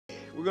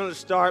We're going to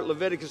start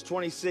Leviticus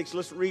 26.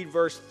 Let's read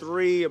verse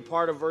 3, a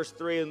part of verse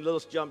 3, and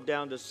let's jump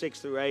down to 6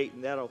 through 8,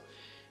 and that'll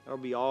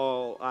be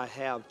all I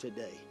have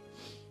today.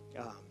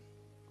 It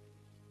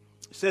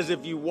says,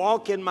 if you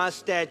walk in my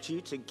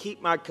statutes and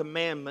keep my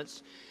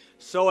commandments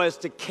so as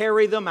to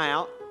carry them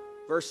out,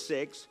 verse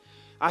 6,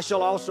 I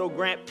shall also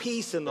grant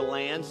peace in the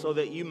land so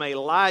that you may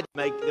lie,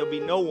 there'll be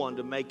no one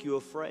to make you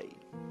afraid.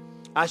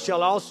 I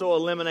shall also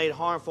eliminate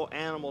harmful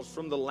animals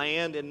from the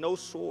land, and no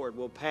sword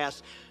will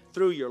pass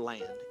through your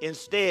land.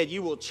 Instead,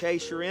 you will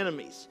chase your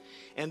enemies,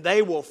 and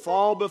they will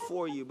fall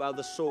before you by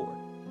the sword.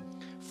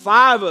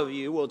 5 of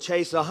you will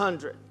chase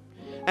 100,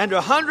 and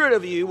 100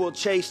 of you will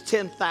chase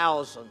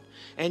 10,000,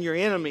 and your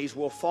enemies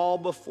will fall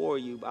before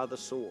you by the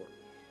sword.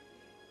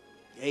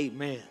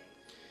 Amen.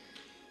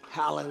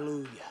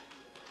 Hallelujah.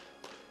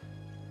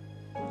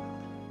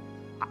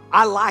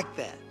 I like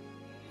that.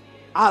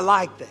 I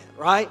like that,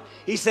 right?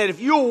 He said,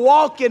 if you'll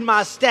walk in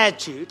my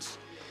statutes,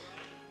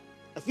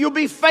 if you'll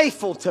be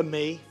faithful to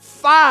me,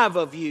 5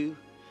 of you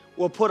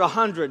will put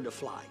 100 to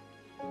flight.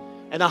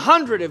 And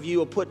 100 of you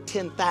will put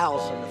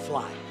 10,000 to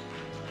flight.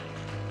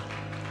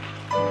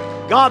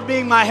 God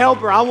being my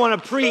helper, I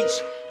want to preach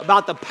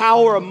about the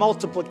power of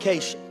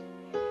multiplication.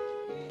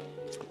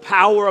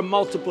 Power of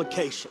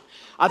multiplication.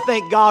 I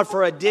thank God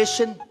for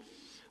addition,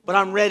 but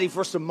I'm ready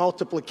for some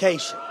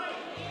multiplication.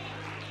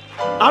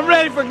 I'm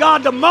ready for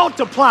God to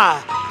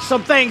multiply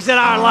some things in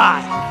our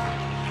life.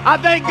 I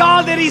thank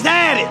God that He's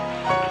added,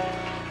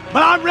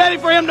 but I'm ready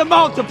for Him to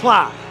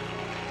multiply.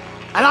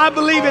 And I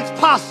believe it's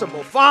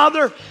possible.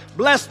 Father,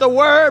 bless the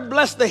word,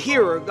 bless the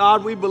hearer.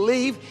 God, we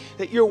believe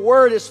that your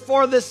word is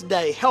for this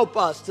day. Help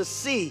us to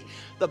see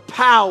the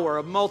power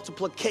of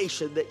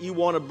multiplication that you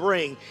want to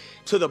bring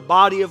to the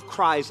body of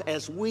Christ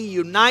as we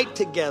unite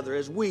together,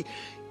 as we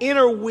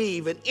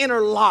interweave and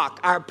interlock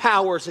our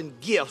powers and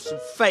gifts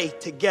and faith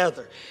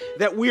together,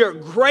 that we are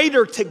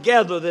greater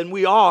together than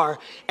we are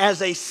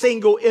as a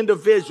single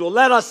individual.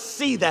 Let us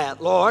see that,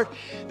 Lord,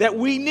 that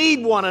we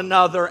need one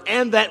another,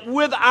 and that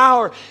with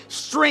our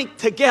strength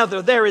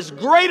together, there is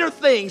greater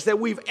things that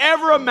we've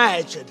ever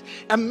imagined.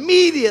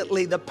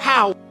 Immediately, the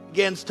power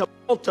begins to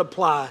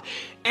multiply,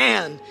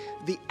 and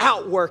the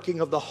outworking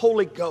of the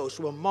Holy Ghost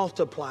will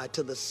multiply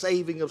to the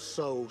saving of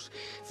souls.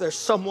 If there's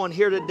someone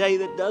here today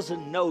that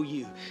doesn't know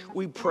you,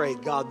 we pray,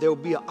 God, there will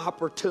be an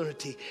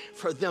opportunity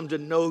for them to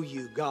know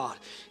you, God,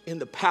 in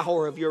the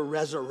power of your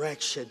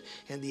resurrection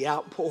and the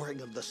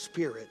outpouring of the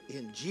Spirit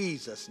in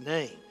Jesus'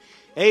 name.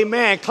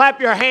 Amen. Clap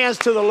your hands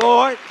to the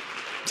Lord.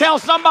 Tell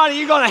somebody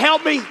you're going to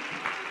help me.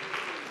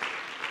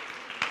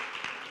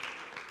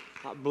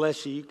 God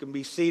bless you. You can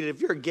be seated.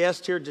 If you're a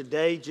guest here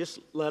today, just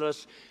let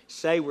us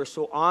say we're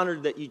so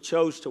honored that you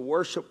chose to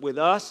worship with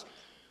us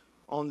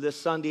on this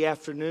Sunday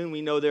afternoon.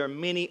 We know there are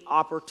many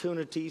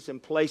opportunities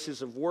and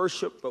places of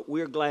worship, but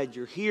we're glad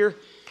you're here.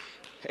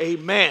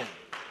 Amen.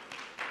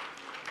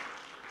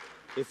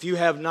 If you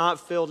have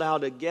not filled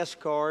out a guest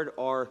card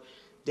or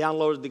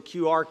downloaded the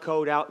QR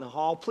code out in the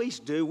hall, please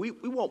do. We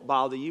won't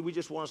bother you. We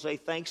just want to say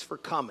thanks for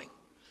coming.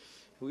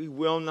 We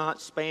will not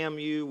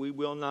spam you. We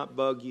will not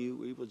bug you.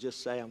 We will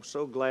just say, I'm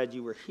so glad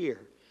you were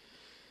here.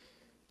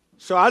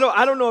 So I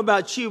don't know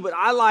about you, but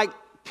I like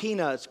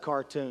Peanuts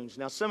cartoons.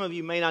 Now, some of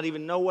you may not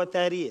even know what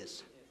that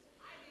is.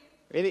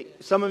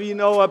 Some of you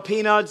know what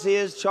Peanuts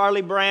is.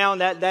 Charlie Brown,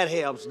 that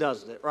helps,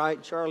 doesn't it,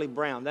 right? Charlie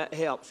Brown, that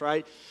helps,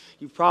 right?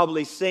 You've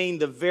probably seen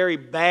the very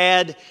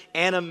bad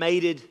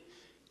animated,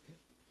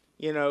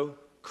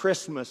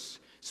 Christmas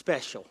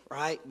special,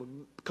 right?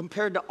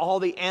 Compared to all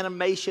the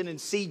animation and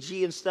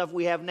CG and stuff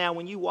we have now,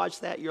 when you watch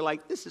that, you're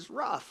like, this is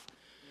rough,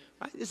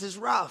 right? This is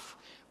rough.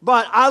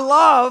 But I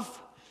love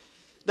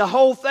the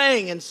whole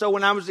thing. And so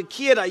when I was a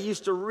kid, I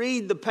used to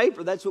read the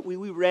paper. That's what we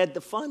read,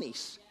 the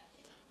funnies.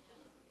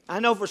 I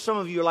know for some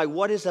of you are like,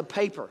 what is a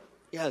paper?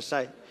 Yes,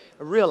 I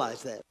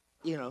realize that.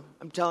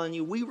 I'm telling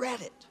you, we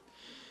read it.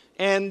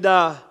 And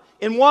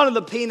in one of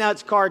the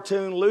Peanuts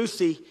cartoon,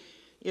 Lucy,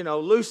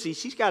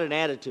 she's got an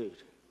attitude.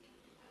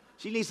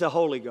 She needs the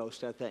Holy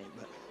Ghost, I think.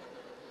 But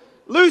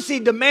Lucy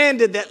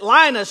demanded that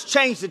Linus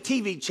change the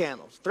TV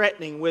channels,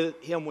 threatening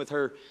him with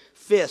her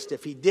fist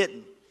if he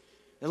didn't.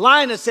 And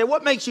Linus said,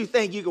 what makes you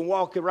think you can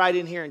walk right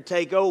in here and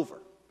take over?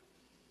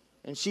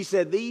 And she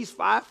said, these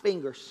 5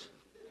 fingers,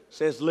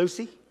 says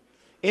Lucy.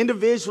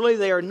 Individually,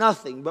 they are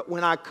nothing, but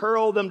when I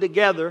curl them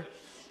together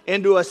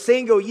into a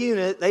single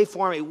unit, they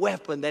form a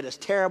weapon that is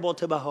terrible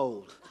to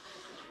behold.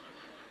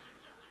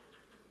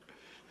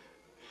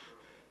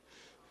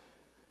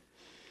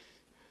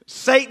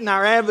 Satan,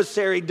 our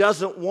adversary,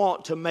 doesn't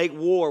want to make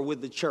war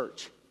with the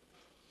church.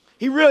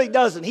 He really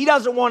doesn't. He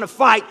doesn't want to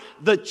fight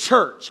the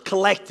church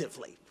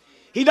collectively.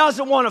 He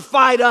doesn't want to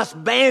fight us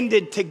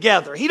banded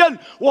together. He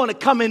doesn't want to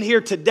come in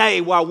here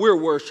today while we're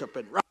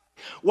worshiping, right?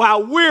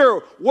 While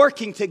we're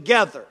working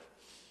together.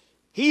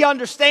 He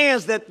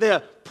understands that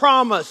the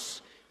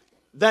promise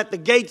that the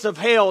gates of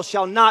hell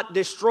shall not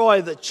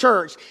destroy the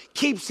church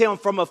keeps him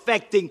from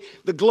affecting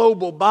the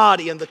global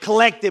body and the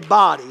collective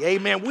body.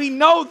 Amen. We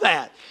know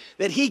that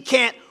he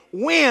can't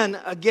win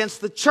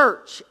against the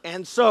church.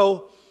 And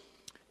so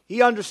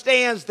He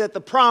understands that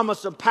the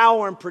promise of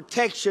power and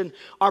protection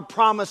are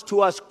promised to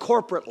us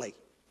corporately.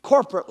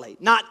 Corporately,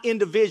 not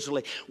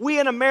individually. We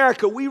in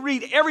America, we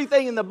read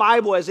everything in the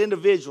Bible as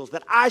individuals,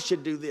 that I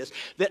should do this,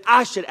 that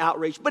I should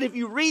outreach. But if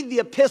you read the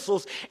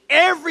epistles,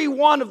 every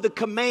one of the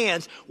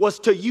commands was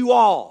to you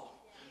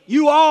all.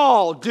 You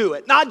all do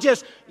it. Not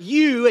just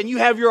you and you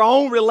have your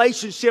own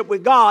relationship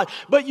with God,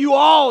 but you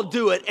all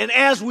do it. And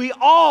as we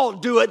all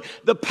do it,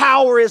 the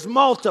power is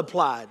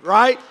multiplied,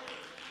 right?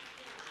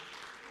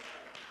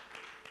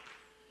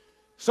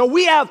 So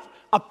we have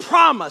a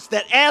promise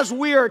that as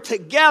we are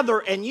together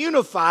and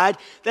unified,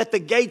 that the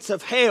gates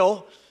of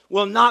hell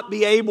will not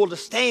be able to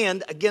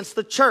stand against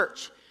the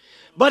church.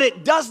 But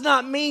it does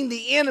not mean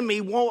the enemy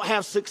won't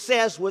have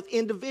success with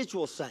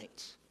individual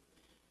saints.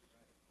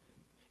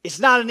 It's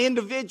not an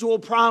individual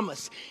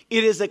promise.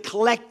 It is a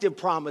collective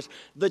promise.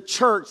 The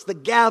church, the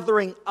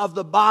gathering of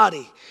the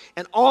body.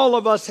 And all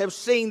of us have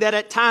seen that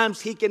at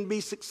times he can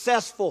be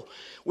successful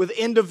with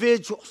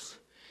individuals.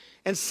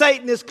 And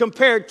Satan is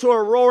compared to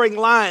a roaring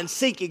lion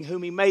seeking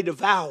whom he may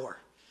devour.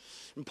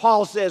 And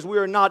Paul says we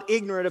are not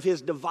ignorant of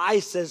his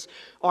devices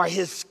or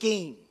his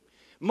scheme.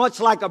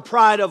 Much like a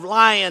pride of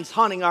lions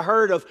hunting a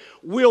herd of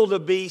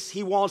wildebeest,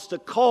 he wants to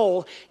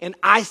cull and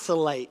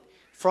isolate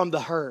from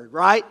the herd,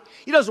 right?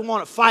 He doesn't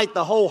want to fight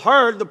the whole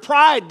herd. The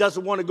pride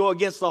doesn't want to go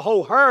against the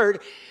whole herd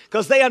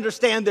because they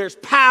understand there's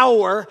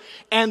power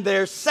and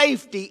there's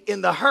safety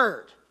in the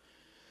herd.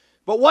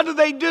 But what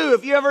do?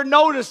 If you ever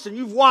noticed and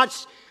you've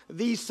watched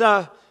these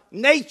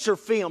nature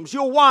films,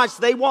 you'll watch,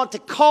 they want to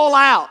call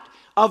out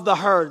of the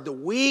herd the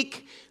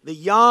weak, the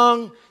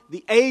young,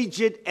 the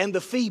aged, and the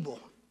feeble.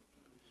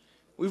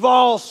 We've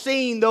all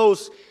seen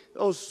that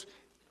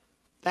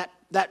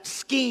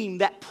scheme,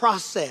 that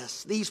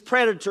process. These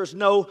predators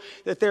know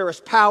that there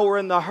is power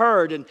in the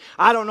herd. And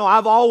I don't know,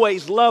 I've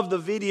always loved the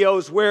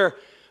videos where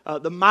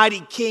the mighty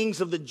kings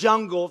of the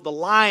jungle, the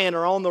lion,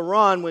 are on the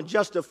run when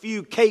just a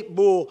few Cape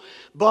Bull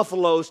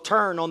buffaloes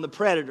turn on the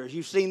predators.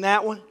 You've seen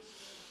that one?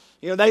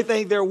 You know, they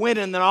think they're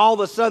winning, and then all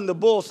of a sudden the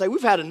bulls say,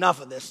 we've had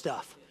enough of this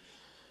stuff.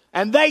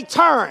 And they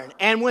turn,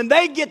 and when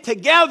they get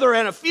together,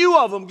 and a few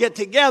of them get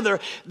together,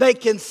 they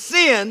can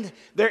send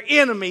their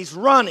enemies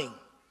running.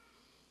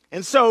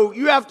 And so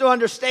you have to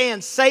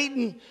understand,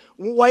 Satan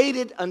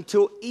waited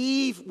until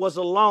Eve was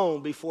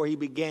alone before he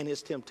began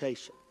his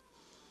temptation.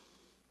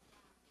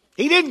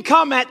 He didn't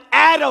come at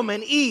Adam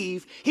and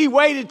Eve. He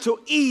waited till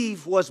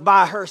Eve was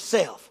by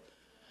herself.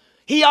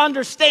 He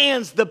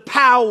understands the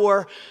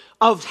power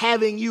of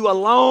having you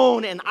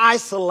alone and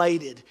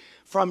isolated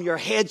from your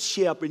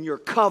headship and your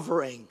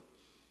covering.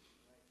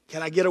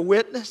 Can I get a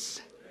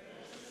witness?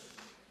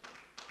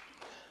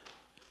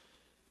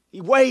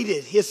 He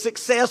waited. His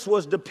success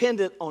was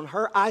dependent on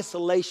her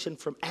isolation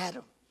from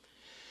Adam.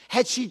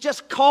 Had she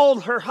just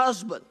called her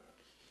husband,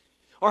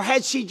 or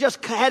had she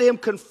just had him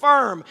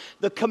confirm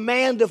the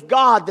command of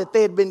God that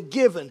they had been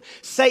given,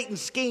 Satan's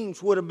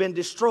schemes would have been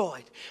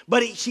destroyed.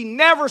 But she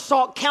never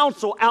sought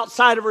counsel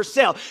outside of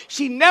herself.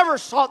 She never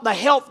sought the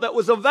help that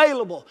was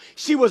available.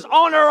 She was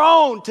on her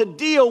own to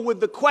deal with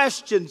the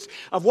questions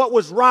of what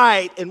was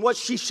right and what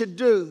she should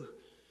do.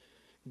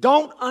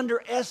 Don't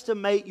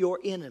underestimate your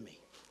enemy.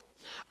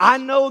 I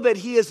know that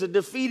he is a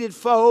defeated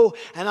foe,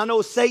 and I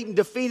know Satan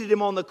defeated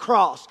him on the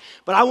cross.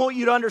 But I want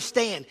you to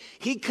understand,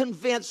 he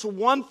convinced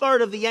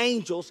 1/3 of the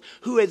angels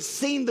who had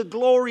seen the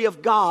glory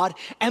of God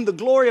and the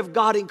glory of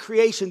God in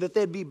creation that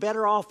they'd be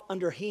better off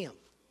under him.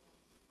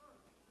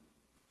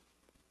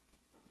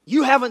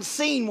 You haven't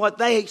seen what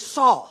they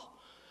saw.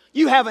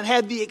 You haven't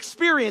had the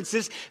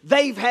experiences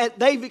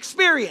they've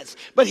experienced.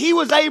 But he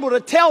was able to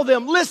tell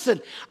them,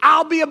 listen,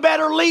 I'll be a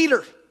better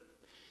leader.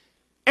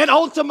 And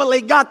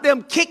ultimately got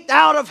them kicked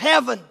out of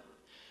heaven.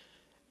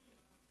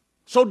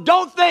 So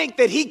don't think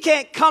that he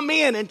can't come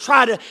in and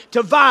try to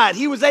divide.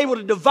 He was able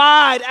to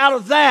divide out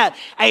of that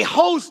a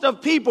host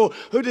of people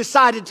who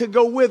decided to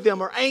go with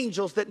them, or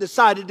angels that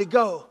decided to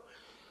go.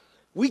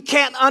 We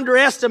can't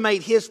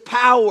underestimate his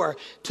power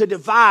to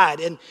divide.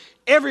 And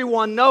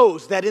everyone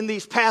knows that in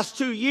these past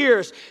 2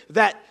 years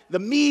that the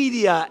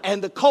media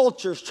and the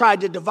cultures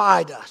tried to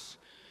divide us.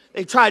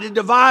 They tried to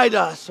divide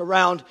us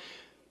around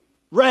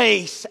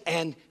race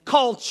and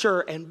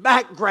culture and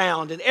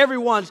background, and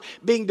everyone's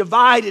being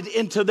divided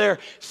into their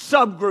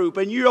subgroup,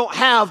 and you don't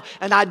have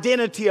an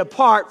identity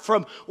apart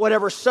from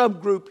whatever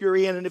subgroup you're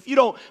in. And if you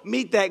don't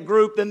meet that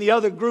group, then the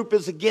other group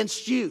is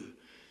against you.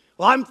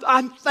 Well,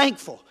 I'm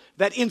thankful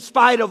that in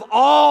spite of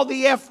all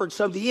the efforts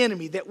of the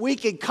enemy, that we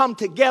can come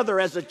together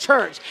as a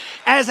church,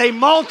 as a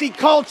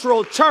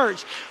multicultural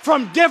church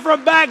from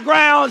different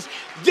backgrounds,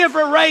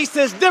 different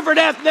races, different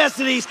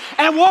ethnicities,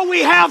 and what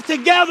we have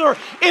together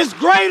is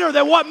greater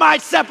than what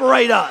might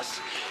separate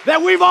us.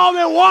 That we've all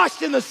been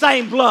washed in the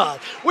same blood.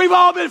 We've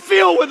all been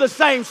filled with the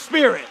same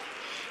Spirit.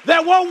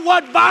 That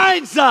what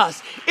binds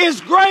us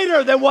is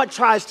greater than what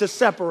tries to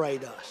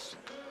separate us.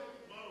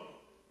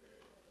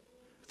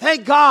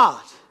 Thank God.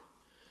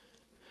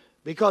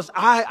 Because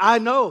I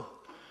know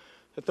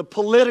that the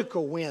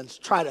political winds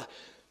try to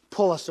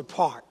pull us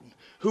apart, and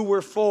who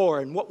we're for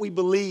and what we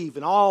believe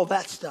and all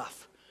that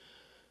stuff.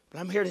 But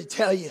I'm here to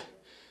tell you,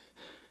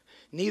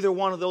 neither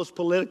one of those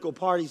political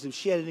parties have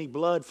shed any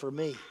blood for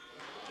me.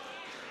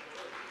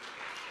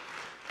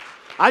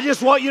 I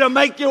just want you to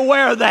make you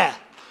aware of that.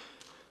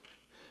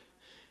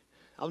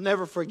 I'll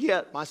never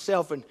forget,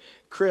 myself and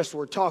Chris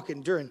were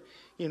talking during,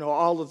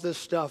 all of this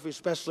stuff,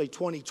 especially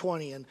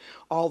 2020 and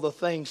all the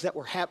things that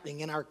were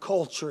happening in our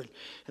culture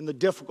and the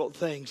difficult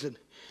things.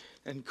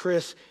 And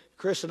Chris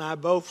and I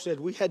both said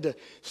we had to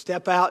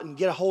step out and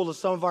get a hold of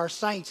some of our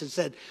saints and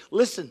said,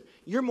 listen,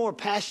 you're more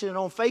passionate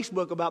on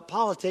Facebook about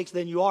politics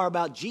than you are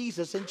about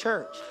Jesus in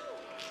church.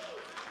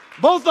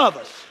 Both of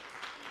us.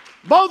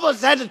 Both of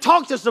us had to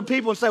talk to some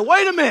people and say,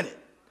 wait a minute.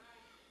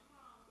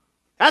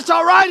 That's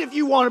all right if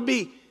you want to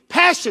be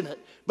passionate,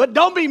 but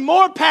don't be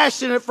more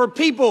passionate for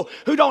people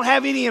who don't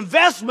have any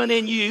investment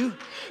in you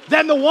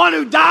than the one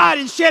who died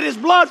and shed his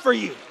blood for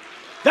you.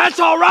 That's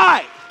all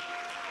right.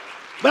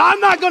 But I'm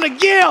not going to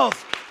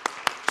give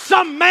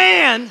some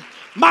man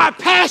my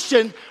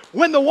passion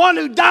when the one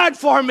who died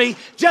for me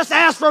just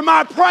asked for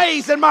my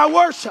praise and my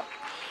worship.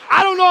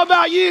 I don't know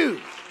about you.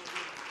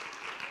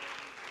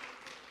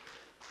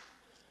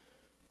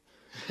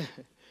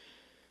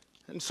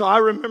 And so I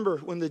remember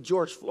when the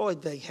George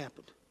Floyd thing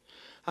happened,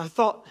 I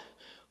thought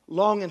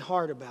long and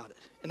hard about it.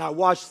 And I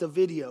watched the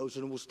videos,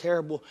 and it was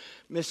terrible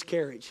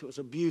miscarriage. It was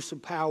abuse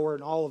of power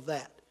and all of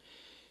that.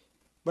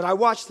 But I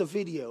watched the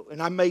video,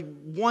 and I made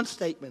one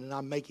statement, and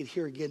I'll make it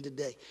here again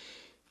today.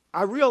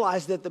 I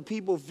realized that the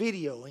people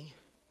videoing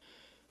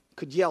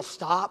could yell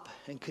stop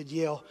and could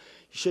yell,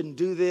 you shouldn't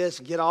do this,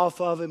 get off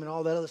of him and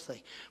all that other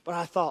thing. But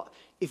I thought,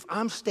 if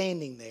I'm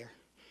standing there,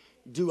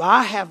 do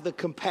I have the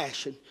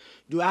compassion?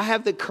 Do I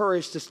have the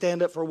courage to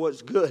stand up for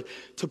what's good?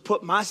 To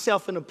put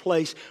myself in a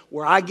place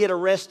where I get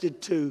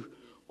arrested too,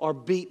 or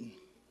beaten,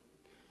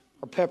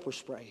 or pepper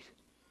sprayed?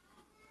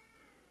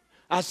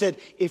 I said,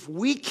 if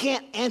we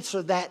can't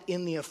answer that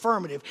in the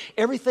affirmative,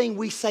 everything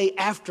we say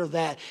after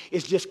that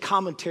is just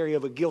commentary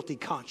of a guilty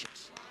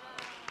conscience.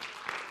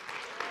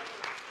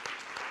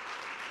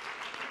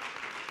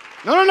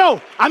 No.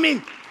 I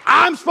mean,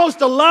 I'm supposed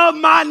to love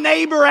my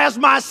neighbor as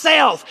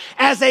myself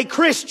as a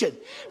Christian.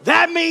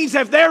 That means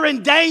if they're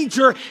in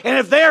danger and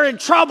if they're in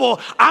trouble,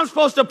 I'm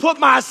supposed to put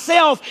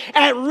myself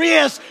at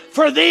risk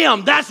for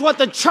them. That's what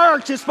the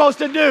church is supposed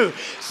to do.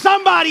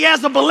 Somebody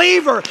as a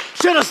believer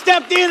should have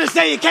stepped in and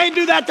said, you can't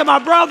do that to my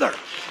brother.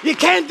 You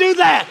can't do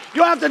that.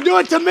 You'll have to do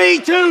it to me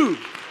too.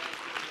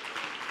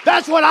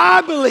 That's what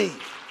I believe.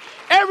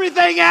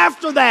 Everything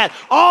after that,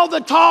 all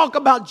the talk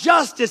about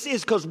justice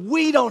is because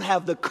we don't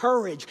have the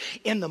courage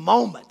in the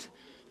moment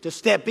to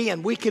step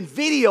in. We can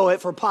video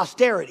it for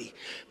posterity,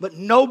 but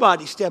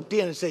nobody stepped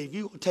in and said, if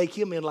you take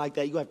him in like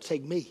that, you have to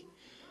take me.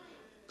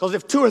 Because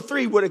if 2 or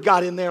 3 would have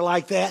got in there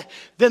like that,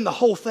 then the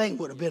whole thing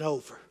would have been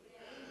over.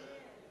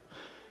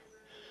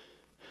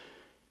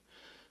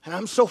 And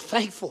I'm so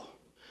thankful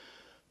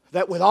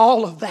that with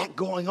all of that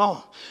going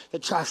on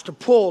that tries to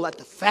pull at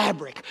the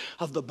fabric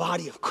of the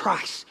body of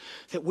Christ,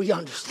 that we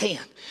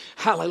understand,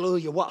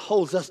 hallelujah, what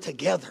holds us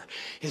together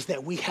is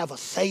that we have a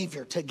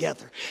Savior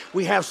together.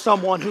 We have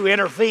someone who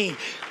intervened,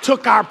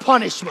 took our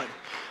punishment,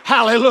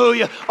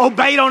 hallelujah,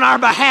 obeyed on our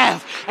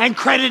behalf and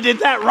credited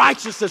that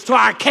righteousness to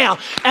our account.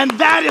 And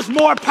that is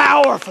more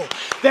powerful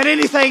than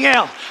anything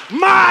else.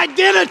 My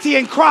identity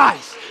in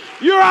Christ,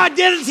 your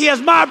identity as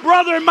my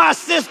brother and my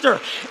sister,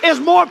 is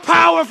more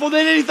powerful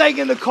than anything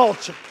in the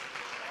culture.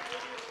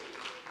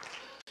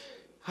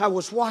 I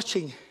was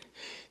watching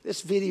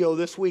this video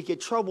this week. It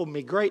troubled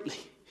me greatly.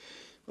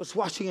 I was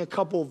watching a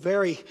couple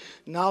very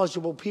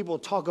knowledgeable people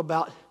talk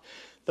about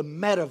the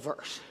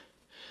metaverse.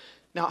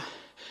 Now,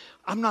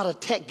 I'm not a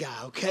tech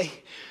guy, okay?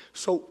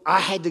 So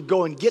I had to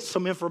go and get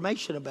some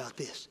information about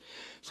this.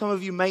 Some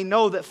of you may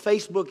know that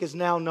Facebook is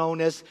now known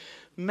as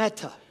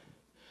Meta,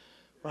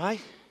 right?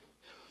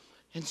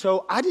 And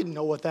so I didn't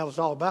know what that was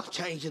all about.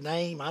 Change the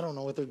name. I don't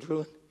know what they're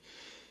doing.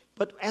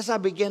 But as I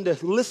began to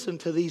listen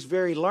to these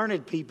very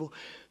learned people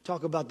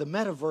talk about the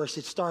metaverse,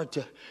 it started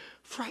to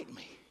frighten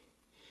me.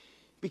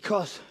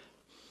 Because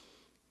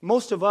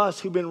most of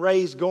us who've been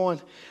raised going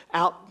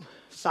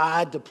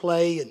outside to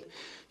play and,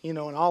 and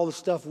all the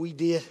stuff we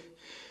did,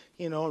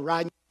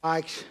 riding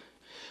bikes.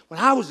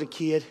 When I was a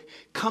kid,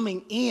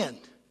 coming in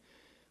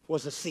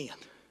was a sin.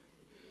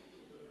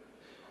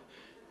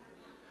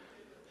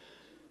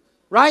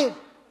 Right?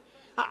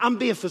 I'm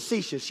being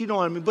facetious, you know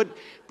what I mean?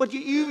 But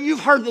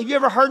you've heard, have you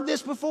ever heard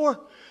this before?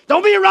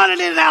 Don't be running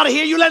in and out of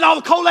here. You let all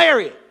the cold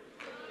air in.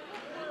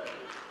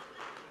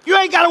 You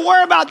ain't got to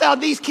worry about that.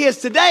 These kids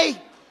today,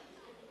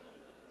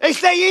 they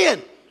stay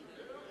in.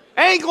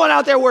 They ain't going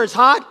out there where it's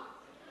hot.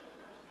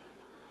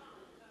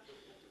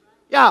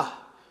 Yeah,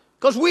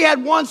 because we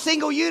had one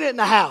single unit in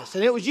the house,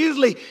 and it was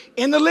usually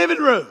in the living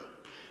room.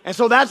 And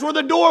so that's where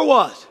the door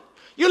was.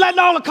 You letting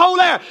all the cold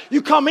air.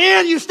 You come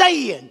in, you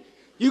stay in.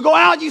 You go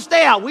out, you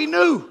stay out. We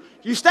knew.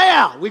 You stay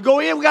out. We go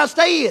in, we got to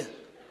stay in.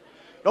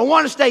 Don't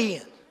want to stay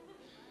in.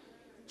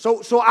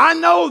 So I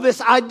know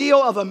this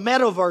ideal of a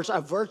metaverse, a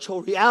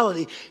virtual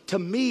reality, to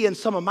me and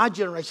some of my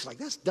generation, like,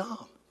 that's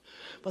dumb.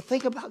 But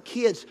think about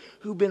kids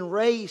who've been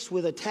raised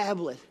with a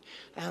tablet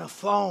and a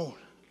phone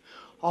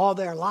all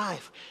their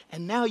life.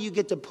 And now you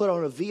get to put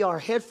on a VR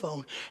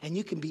headphone and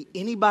you can be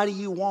anybody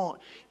you want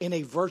in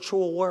a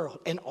virtual world.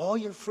 And all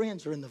your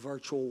friends are in the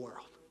virtual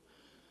world.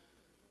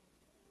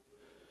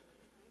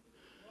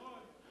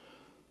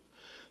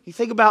 You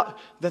think about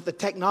that the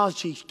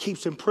technology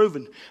keeps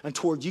improving and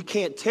towards you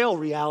can't tell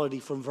reality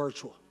from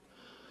virtual.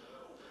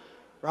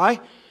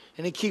 Right?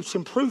 And it keeps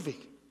improving.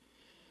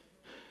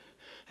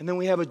 And then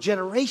we have a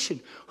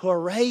generation who are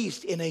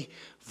raised in a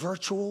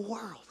virtual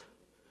world.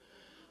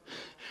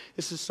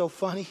 This is so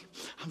funny.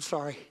 I'm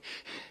sorry.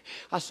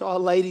 I saw a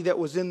lady that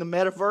was in the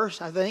metaverse,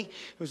 I think.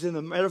 It was in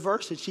the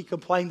metaverse, and she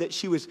complained that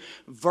she was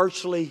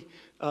virtually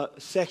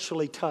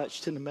sexually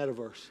touched in the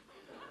metaverse.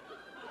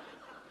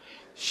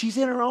 She's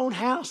in her own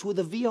house with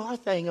a VR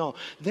thing on.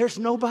 There's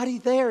nobody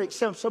there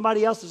except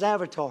somebody else's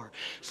avatar.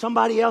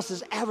 Somebody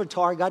else's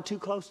avatar got too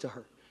close to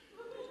her.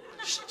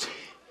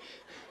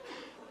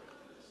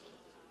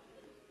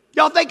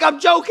 Y'all think I'm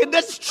joking?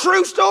 That's a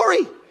true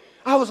story.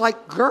 I was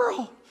like,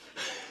 girl.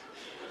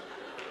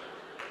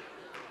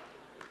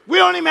 We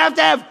don't even have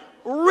to have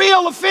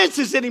real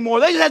offenses anymore.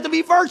 They just have to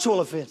be virtual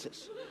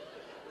offenses.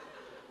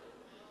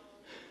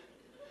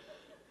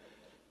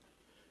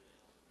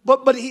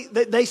 But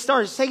they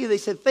started saying, they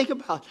said, think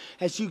about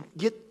as you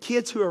get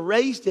kids who are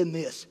raised in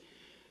this.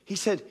 He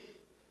said,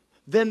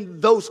 then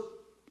those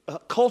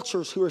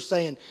cultures who are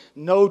saying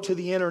no to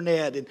the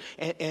internet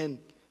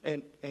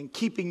and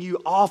keeping you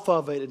off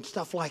of it and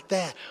stuff like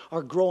that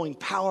are growing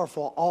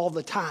powerful all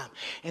the time.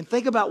 And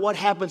think about what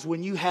happens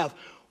when you have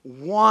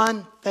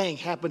one thing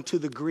happen to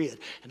the grid.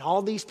 And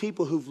all these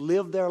people who've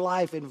lived their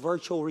life in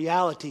virtual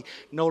reality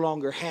no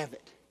longer have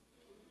it.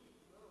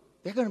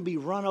 They're going to be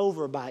run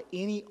over by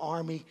any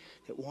army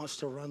that wants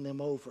to run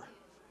them over.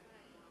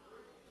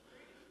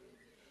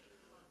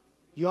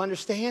 You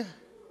understand?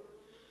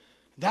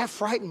 That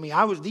frightened me.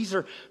 These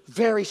are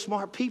very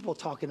smart people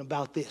talking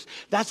about this.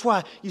 That's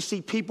why you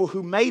see people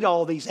who made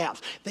all these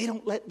apps, they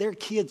don't let their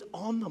kids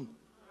on them.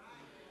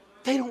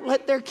 They don't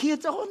let their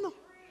kids on them.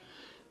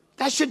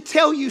 That should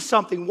tell you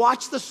something.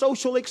 Watch The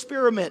Social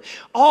Experiment.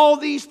 All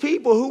these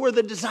people who were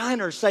the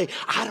designers say,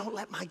 I don't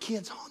let my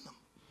kids on them.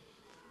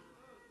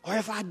 Or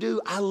if I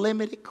do, I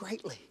limit it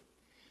greatly.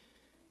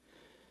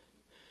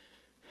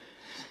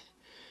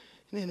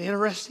 Isn't it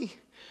interesting?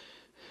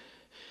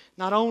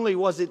 Not only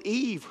was it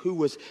Eve who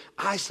was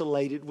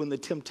isolated when the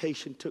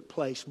temptation took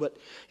place, but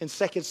in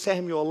 2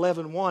 Samuel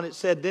 11:1 it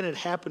said, then it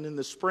happened in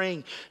the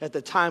spring at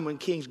the time when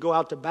kings go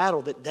out to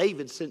battle that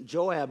David sent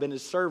Joab and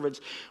his servants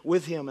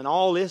with him and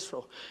all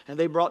Israel. And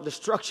they brought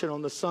destruction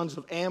on the sons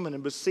of Ammon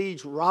and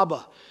besieged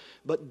Rabbah.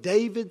 But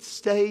David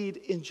stayed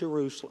in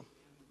Jerusalem.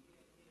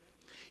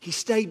 He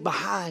stayed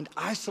behind,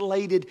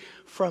 isolated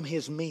from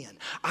his men,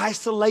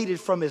 isolated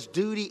from his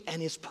duty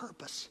and his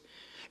purpose.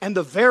 And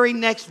the very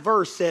next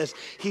verse says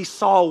he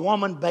saw a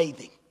woman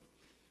bathing.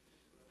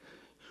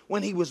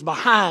 When he was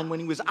behind, when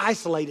he was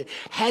isolated,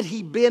 had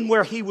he been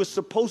where he was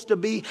supposed to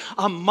be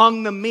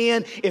among the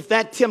men, if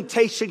that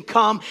temptation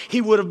come,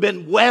 he would have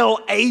been well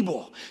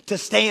able to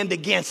stand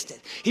against it.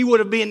 He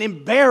would have been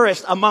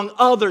embarrassed among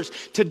others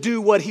to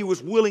do what he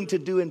was willing to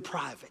do in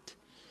private.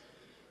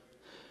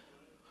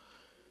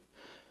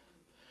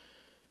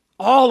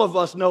 All of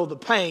us know the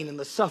pain and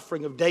the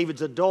suffering of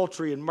David's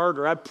adultery and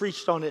murder. I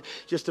preached on it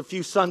just a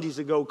few Sundays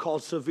ago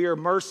called Severe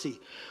Mercy.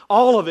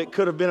 All of it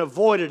could have been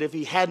avoided if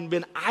he hadn't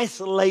been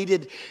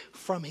isolated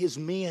from his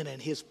men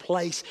and his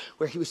place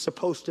where he was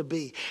supposed to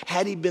be.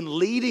 Had he been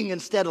leading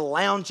instead of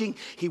lounging,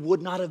 he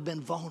would not have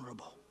been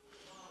vulnerable.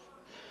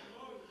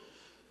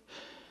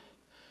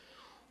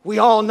 We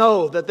all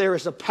know that there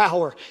is a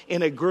power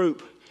in a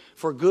group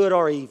for good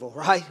or evil,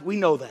 right? We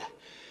know that.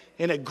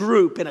 In a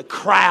group, in a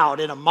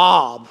crowd, in a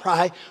mob,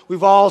 right?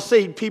 We've all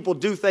seen people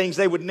do things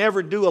they would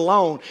never do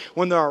alone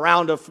when they're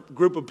around a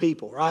group of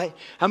people, right?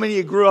 How many of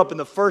you grew up and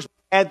the first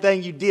bad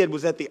thing you did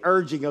was at the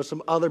urging of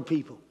some other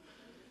people?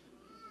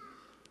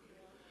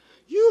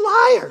 You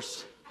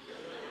liars.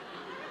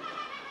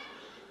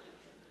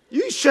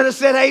 You should have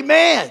said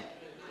amen,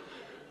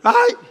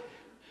 right?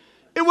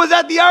 It was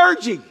at the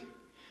urging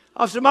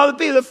of some other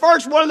people.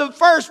 One of the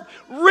first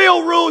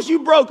real rules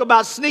you broke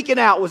about sneaking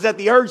out was at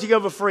the urging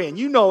of a friend.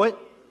 You know it.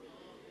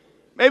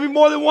 Maybe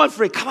more than one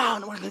friend. Come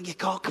on, we're going to get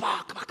called. Come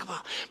on, come on, come on.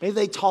 Maybe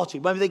they taught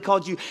you. Maybe they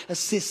called you a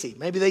sissy.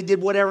 Maybe they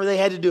did whatever they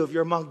had to do if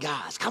you're among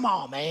guys. Come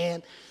on,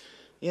 man.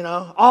 You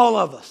know, all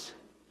of us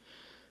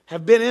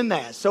have been in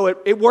that. So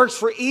it works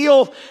for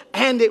ill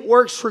and it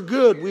works for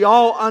good. We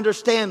all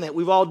understand that.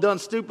 We've all done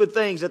stupid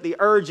things at the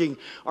urging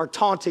or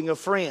taunting of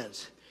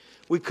friends.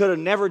 We could have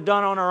never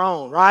done on our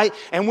own, right?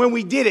 And when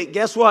we did it,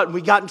 guess what? We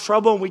got in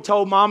trouble and we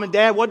told mom and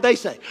dad, what'd they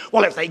say?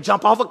 Well, if they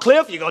jump off a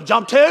cliff, you gonna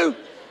jump too?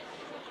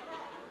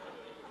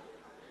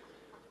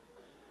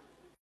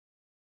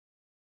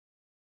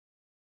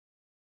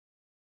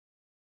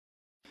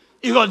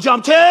 You gonna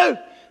jump too?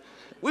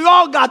 We've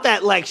all got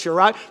that lecture,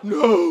 right?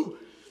 No.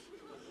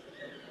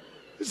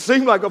 It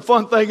seemed like a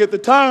fun thing at the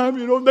time.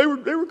 You know, they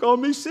were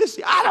calling me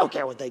sissy. I don't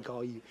care what they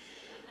call you.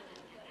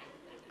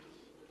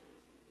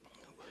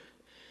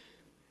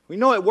 We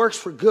know it works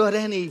for good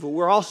and evil.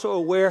 We're also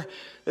aware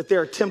that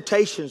there are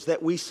temptations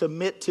that we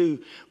submit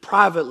to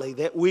privately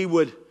that we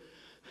would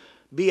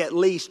be at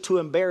least too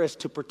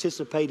embarrassed to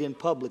participate in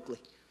publicly.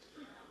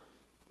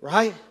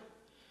 Right?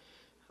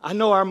 I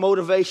know our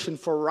motivation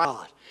for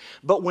God.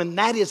 But when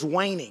that is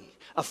waning,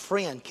 a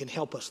friend can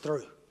help us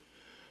through.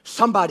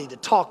 Somebody to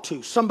talk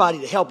to, somebody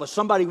to help us,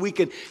 somebody we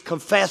can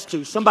confess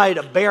to, somebody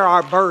to bear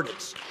our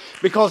burdens.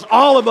 Because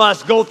all of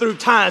us go through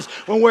times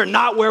when we're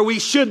not where we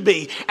should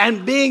be.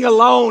 And being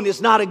alone is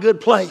not a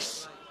good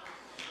place.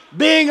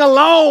 Being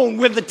alone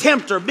with the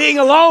tempter, being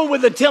alone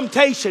with the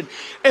temptation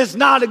is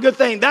not a good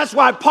thing. That's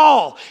why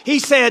Paul, he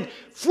said,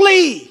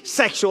 flee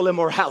sexual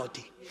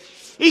immorality.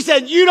 He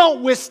said, you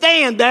don't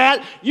withstand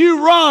that.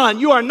 You run.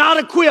 You are not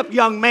equipped,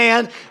 young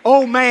man,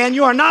 old man.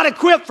 You are not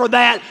equipped for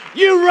that.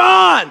 You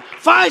run.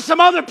 Find some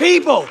other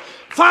people.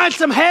 Find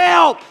some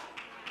help.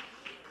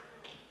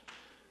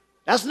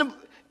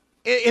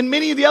 In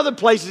many of the other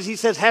places, he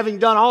says, having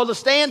done all to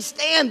stand,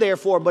 stand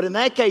therefore. But in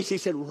that case, he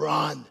said,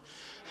 run.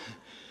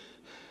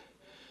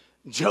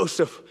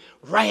 Joseph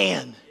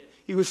ran.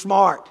 He was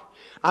smart.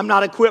 I'm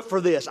not equipped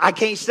for this. I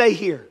can't stay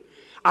here.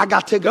 I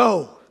got to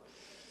go.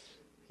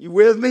 You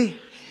with me?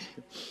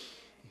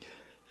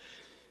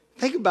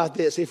 Think about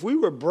this. If we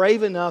were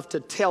brave enough to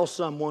tell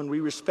someone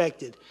we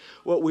respected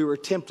what we were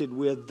tempted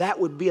with, that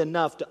would be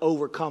enough to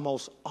overcome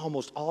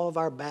almost all of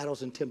our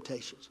battles and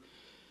temptations.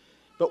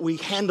 But we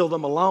handle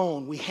them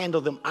alone. We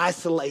handle them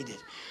isolated.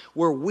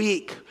 We're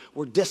weak.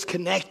 We're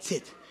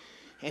disconnected.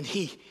 And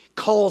he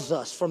calls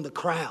us from the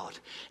crowd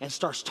and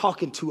starts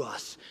talking to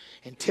us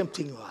and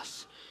tempting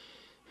us.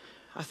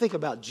 I think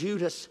about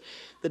Judas,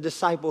 the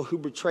disciple who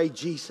betrayed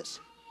Jesus.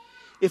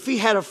 If he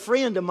had a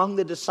friend among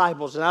the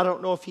disciples, and I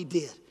don't know if he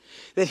did,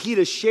 that he'd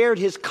have shared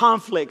his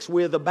conflicts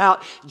with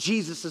about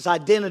Jesus'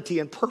 identity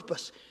and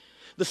purpose,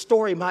 the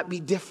story might be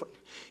different.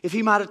 If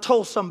he might have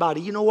told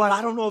somebody, you know what,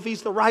 I don't know if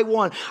he's the right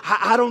one.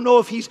 I don't know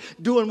if he's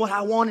doing what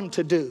I want him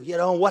to do,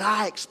 what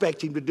I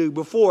expect him to do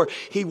before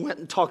he went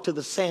and talked to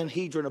the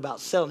Sanhedrin about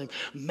selling him.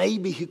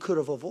 Maybe he could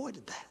have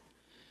avoided that.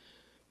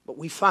 But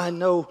we find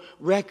no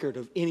record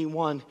of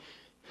anyone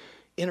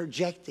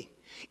interjecting.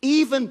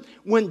 Even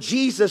when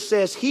Jesus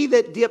says, he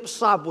that dips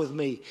sop with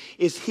me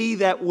is he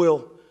that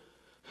will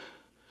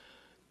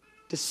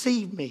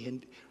deceive me.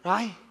 And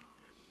right?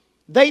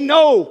 They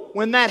know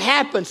when that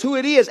happens who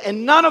it is.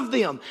 And none of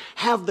them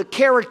have the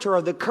character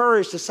or the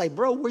courage to say,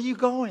 bro, where you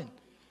going?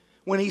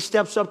 When he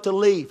steps up to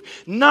leave.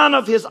 None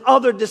of his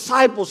other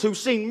disciples who've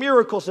seen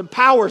miracles and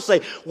power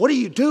say, what are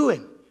you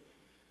doing?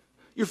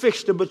 You're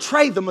fixing to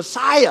betray the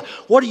Messiah.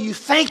 What are you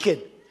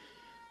thinking?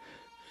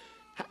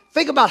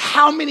 Think about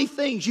how many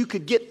things you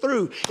could get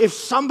through if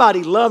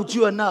somebody loved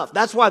you enough.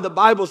 That's why the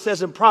Bible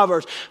says in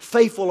Proverbs,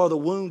 faithful are the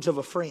wounds of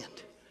a friend.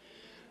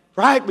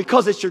 Right?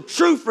 Because it's your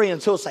true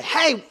friends who'll say,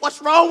 hey, what's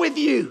wrong with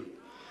you?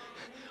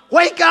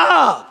 Wake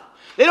up.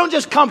 They don't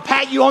just come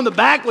pat you on the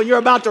back when you're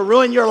about to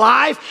ruin your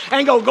life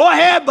and go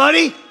ahead,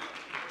 buddy.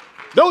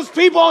 Those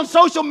people on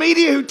social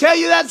media who tell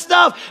you that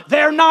stuff,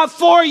 they're not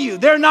for you.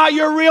 They're not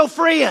your real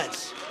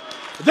friends.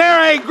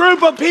 They're a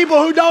group of people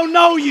who don't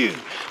know you.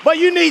 But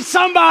you need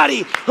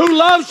somebody who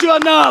loves you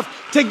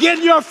enough to get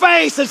in your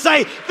face and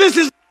say, this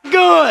is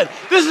good.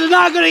 This is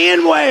not going to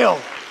end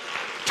well.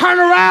 Turn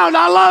around.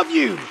 I love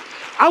you.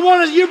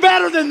 You're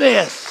better than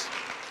this.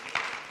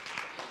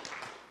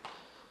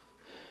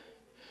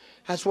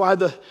 That's why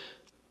the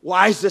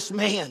wisest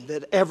man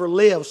that ever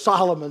lived,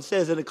 Solomon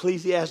says in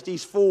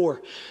Ecclesiastes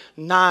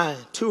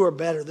 4:9, two are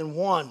better than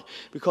one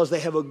because they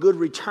have a good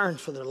return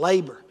for their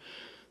labor.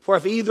 For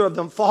if either of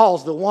them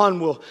falls, the one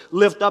will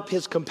lift up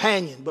his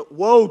companion. But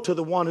woe to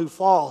the one who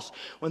falls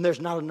when there's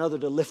not another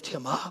to lift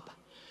him up.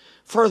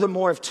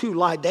 Furthermore, if two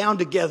lie down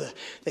together,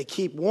 they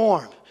keep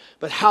warm.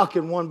 But how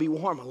can one be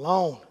warm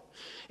alone?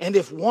 And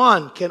if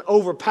one can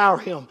overpower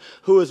him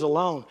who is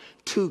alone,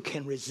 two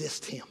can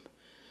resist him.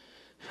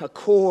 A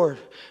cord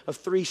of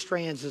 3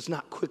 strands is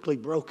not quickly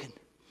broken.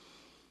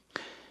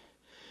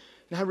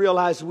 And I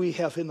realize we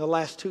have in the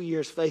last 2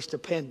 years faced a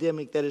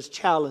pandemic that has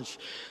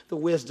challenged the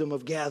wisdom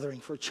of gathering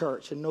for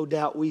church. And no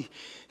doubt we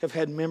have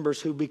had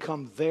members who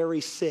become very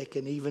sick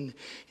and even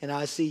in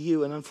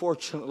ICU. And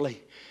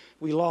unfortunately,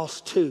 we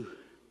lost 2.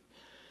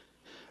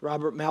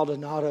 Robert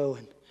Maldonado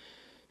and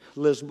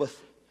Elizabeth.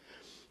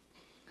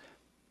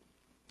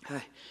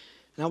 And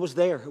I was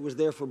there. I was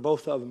there for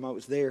both of them. I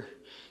was there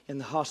in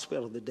the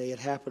hospital the day it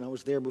happened. I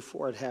was there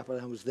before it happened.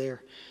 I was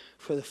there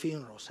for the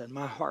funerals. And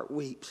my heart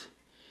weeps.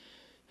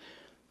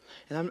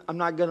 And I'm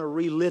not going to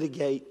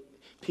relitigate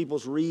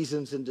people's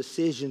reasons and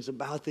decisions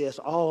about this.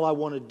 All I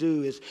want to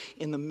do is,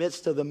 in the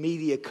midst of the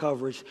media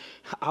coverage,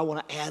 I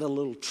want to add a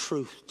little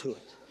truth to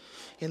it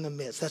in the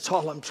midst. That's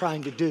all I'm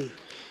trying to do.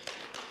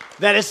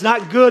 That it's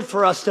not good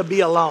for us to be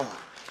alone.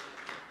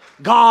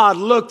 God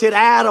looked at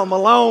Adam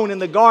alone in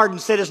the garden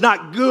and said it's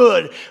not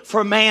good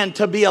for man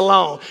to be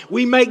alone.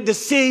 We make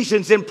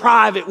decisions in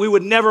private we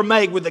would never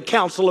make with the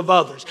counsel of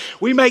others.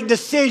 We make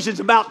decisions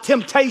about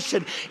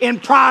temptation in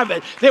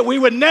private that we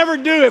would never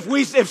do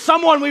if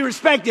someone we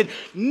respected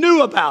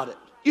knew about it.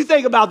 You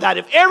think about that.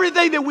 If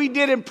everything that we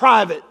did in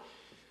private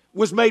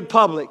was made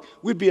public,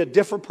 we'd be a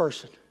different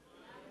person.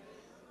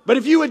 But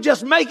if you would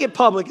just make it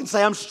public and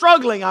say, I'm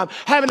struggling, I'm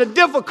having a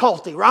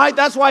difficulty, right?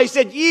 That's why he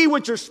said, ye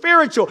which are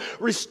spiritual,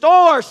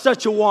 restore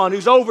such a one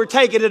who's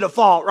overtaken in a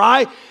fault,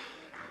 right?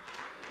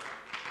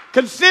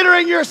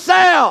 Considering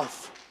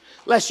yourself,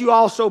 lest you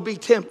also be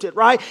tempted,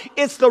 right?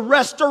 It's the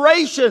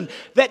restoration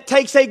that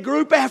takes a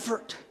group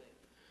effort.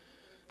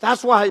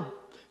 That's why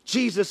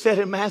Jesus said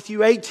in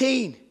Matthew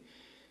 18,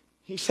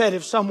 he said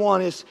if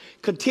someone is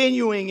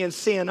continuing in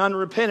sin,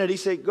 unrepentant, he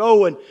said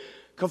go and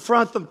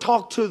confront them,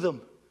 talk to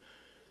them.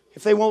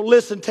 If they won't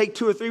listen, take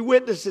 2 or 3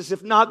 witnesses.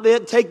 If not,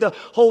 then take the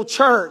whole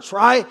church,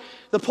 right?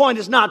 The point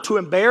is not to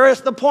embarrass.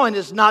 The point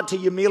is not to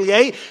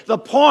humiliate. The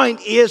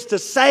point is to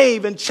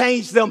save and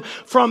change them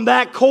from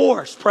that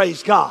course,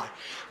 praise God.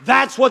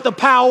 That's what the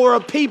power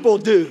of people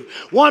do.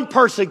 One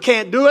person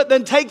can't do it,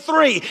 then take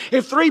 3.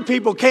 If 3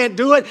 people can't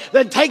do it,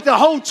 then take the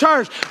whole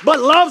church. But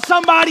love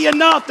somebody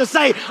enough to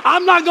say,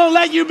 I'm not going to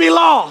let you be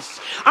lost.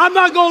 I'm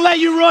not going to let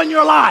you ruin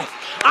your life.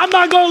 I'm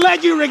not going to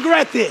let you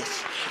regret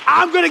this.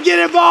 I'm going to get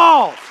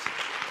involved.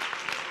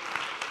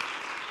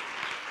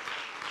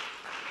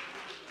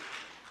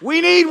 We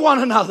need one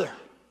another.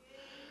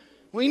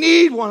 We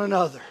need one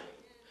another.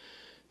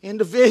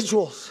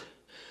 Individuals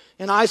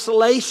in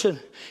isolation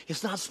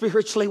is not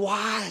spiritually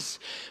wise.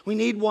 We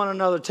need one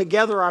another.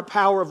 Together our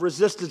power of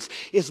resistance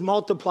is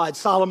multiplied.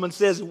 Solomon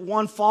says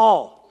one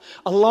fall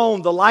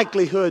alone, the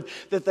likelihood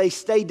that they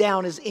stay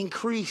down is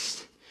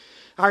increased.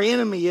 Our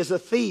enemy is a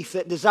thief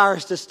that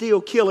desires to steal,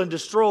 kill, and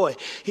destroy.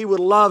 He would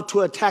love to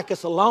attack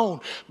us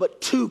alone,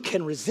 but 2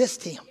 can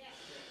resist him.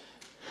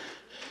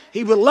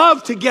 He would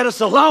love to get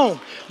us alone.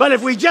 But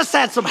if we just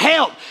had some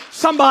help,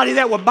 somebody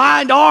that would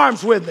bind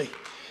arms with me,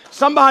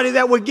 somebody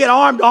that would get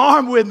arm to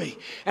arm with me,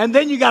 and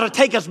then you got to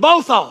take us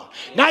both on.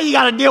 Now you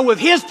got to deal with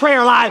his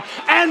prayer life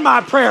and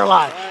my prayer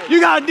life.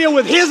 You got to deal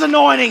with his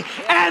anointing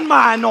and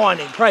my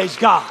anointing. Praise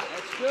God.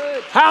 That's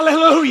good.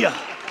 Hallelujah.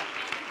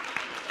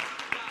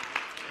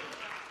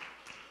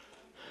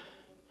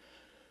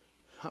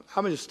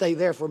 I'm going to stay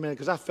there for a minute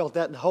because I felt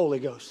that in the Holy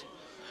Ghost.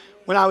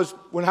 When I was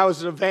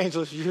an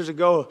evangelist years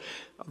ago,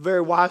 a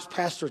very wise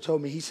pastor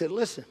told me, he said,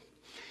 listen,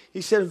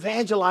 he said,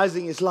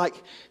 evangelizing is like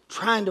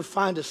trying to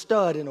find a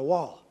stud in a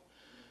wall.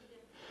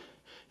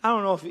 I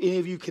don't know if any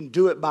of you can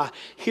do it by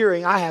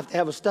hearing, I have to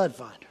have a stud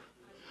finder.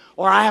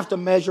 Or I have to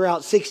measure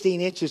out 16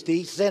 inches to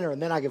each center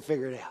and then I can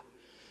figure it out.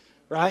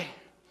 Right?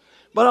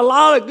 But a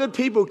lot of good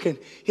people can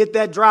hit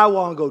that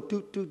drywall and go,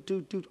 doot, doot,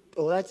 doot, doot.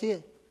 Oh, that's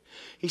it.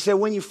 He said,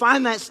 when you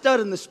find that stud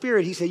in the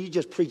spirit, he said, you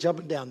just preach up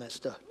and down that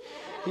stud.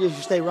 You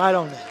just stay right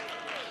on that.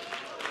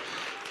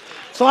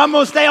 So I'm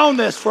going to stay on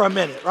this for a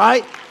minute,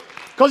 right?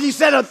 Because he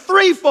said a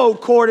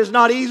 3-fold cord is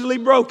not easily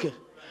broken.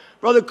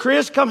 Brother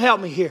Chris, come help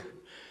me here.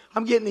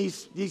 I'm getting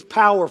these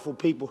powerful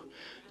people.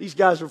 These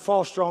guys are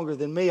far stronger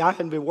than me. I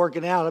haven't been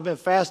working out. I've been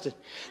fasting.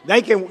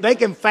 They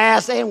can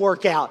fast and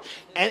work out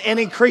and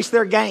increase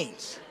their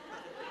gains.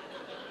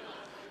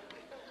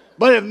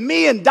 But if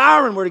me and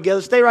Dyron were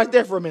together, stay right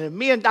there for a minute. If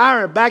me and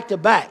Dyron are back to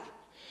back.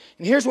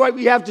 And here's what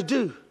we have to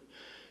do.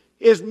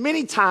 Is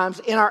many times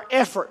in our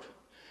effort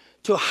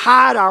to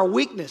hide our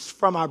weakness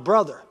from our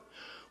brother,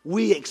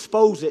 we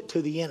expose it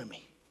to the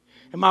enemy.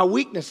 And my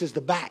weakness is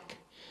the back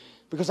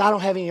because I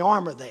don't have any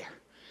armor there.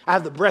 I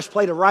have the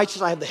breastplate of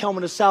righteousness. I have the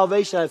helmet of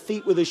salvation. I have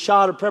feet with a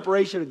shod of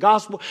preparation of the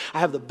gospel. I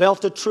have the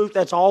belt of truth.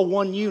 That's all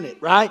one unit,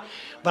 right?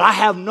 But I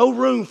have no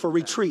room for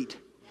retreat.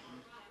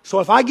 So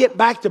if I get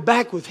back to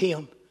back with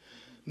him,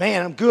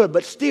 man, I'm good.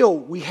 But still,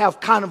 we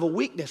have kind of a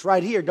weakness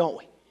right here, don't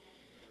we?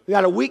 We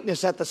got a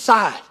weakness at the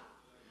side.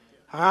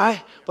 All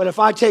right? But if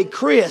I take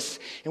Chris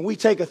and we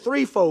take a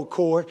 3-fold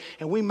cord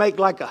and we make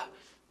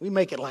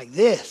it like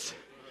this,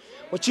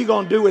 what you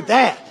going to do with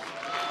that?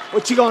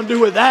 What you going to do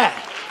with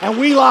that? And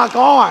we lock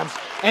arms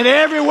and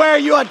everywhere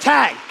you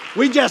attack,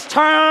 we just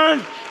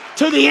turn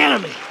to the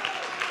enemy.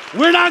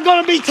 We're not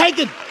going to be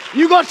taken.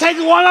 You're going to take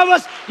one of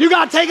us, you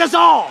got to take us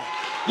all.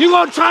 You're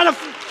going to try to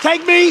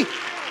take me.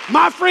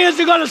 My friends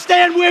are going to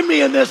stand with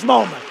me in this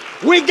moment.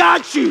 We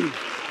got you.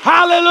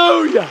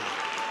 Hallelujah.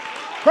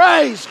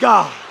 Praise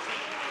God.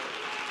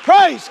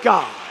 Praise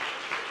God.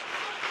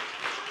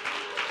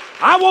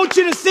 I want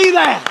you to see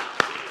that.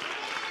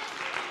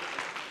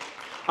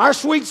 Our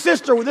sweet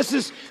sister, this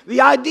is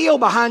the ideal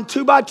behind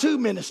 2x2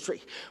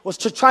 ministry, was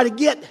to try to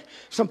get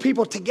some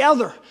people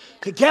together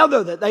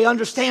that they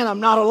understand I'm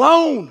not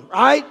alone,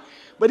 right?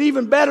 But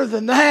even better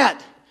than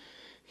that,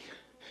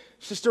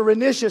 Sister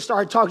Renisha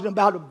started talking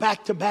about a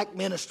back-to-back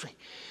ministry.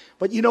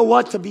 But you know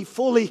what? To be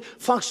fully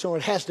functional,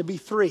 it has to be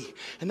 3.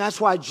 And that's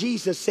why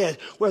Jesus said,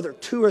 whether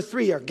 2 or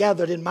 3 are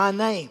gathered in my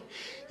name.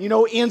 You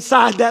know,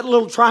 inside that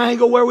little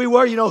triangle where we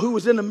were, you know who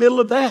was in the middle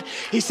of that?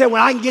 He said,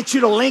 when I can get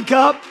you to link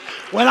up,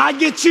 when I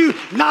get you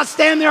not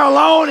stand there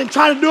alone and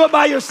try to do it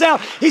by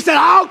yourself, he said,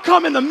 I'll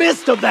come in the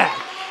midst of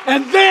that.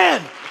 And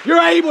then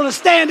you're able to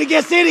stand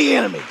against any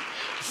enemy.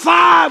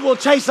 5 will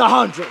chase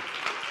 100.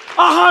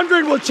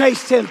 100 will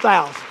chase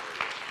 10,000.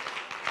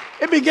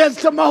 It begins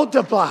to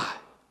multiply.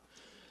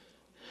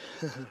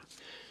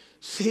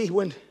 See,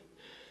 when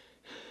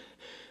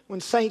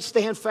saints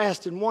stand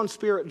fast in one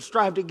spirit and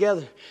strive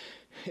together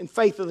in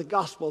faith of the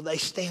gospel, they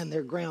stand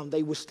their ground.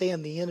 They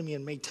withstand the enemy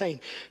and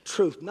maintain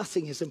truth.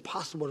 Nothing is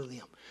impossible to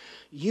them.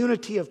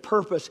 Unity of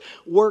purpose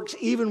works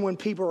even when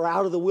people are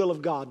out of the will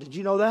of God. Did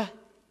you know that?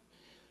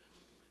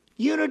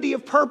 Unity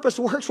of purpose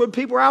works when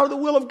people are out of the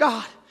will of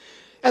God.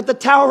 At the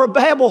Tower of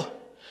Babel,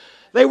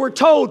 they were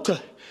told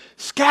to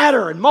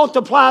scatter and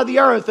multiply the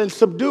earth and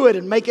subdue it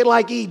and make it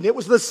like Eden. It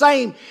was the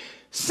same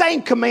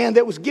command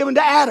that was given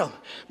to Adam.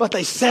 But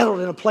they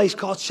settled in a place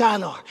called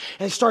Shinar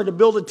and started to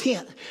build a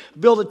tent,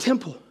 build a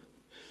temple.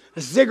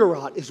 A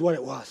ziggurat is what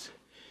it was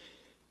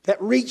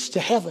that reached to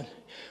heaven.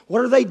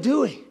 What are they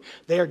doing?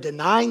 They are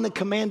denying the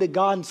command of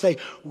God and say,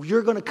 well,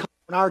 you're going to come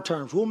on our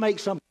terms. We'll make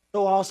something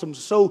so awesome,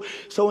 so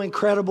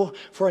incredible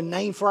for a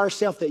name for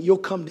ourselves that you'll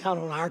come down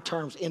on our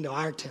terms into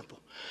our temple.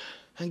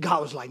 And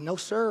God was like, no,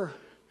 sir.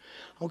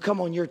 I'll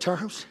come on your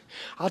terms.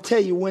 I'll tell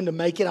you when to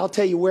make it. I'll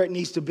tell you where it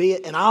needs to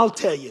be. And I'll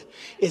tell you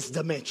its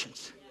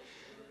dimensions.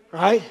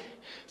 Right?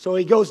 So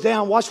he goes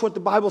down. Watch what the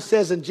Bible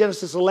says in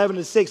Genesis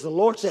 11:6. The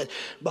Lord said,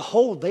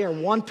 behold, they are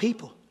one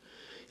people.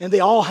 And they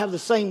all have the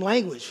same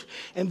language.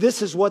 And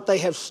this is what they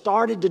have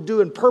started to do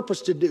and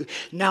purpose to do.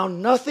 Now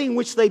nothing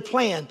which they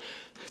plan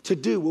to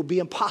do will be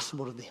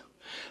impossible to them.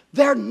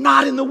 They're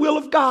not in the will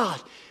of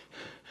God.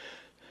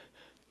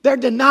 They're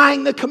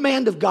denying the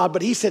command of God.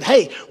 But he said,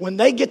 hey, when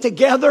they get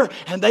together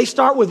and they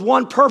start with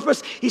one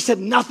purpose, he said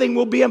nothing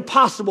will be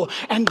impossible.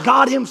 And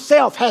God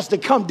himself has to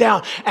come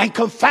down and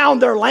confound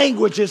their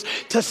languages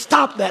to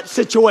stop that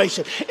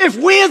situation. If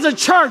we as a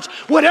church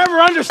would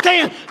ever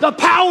understand the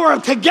power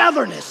of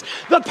togetherness,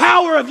 the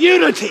power of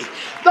unity,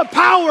 the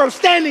power of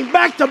standing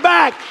back to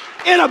back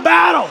in a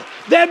battle,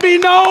 there'd be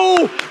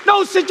no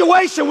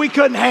situation we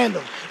couldn't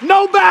handle,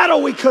 no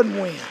battle we couldn't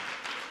win.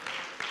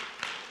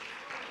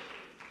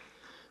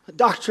 The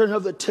doctrine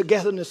of the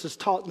togetherness is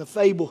taught in the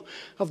fable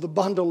of the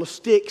bundle of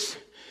sticks.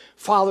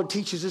 Father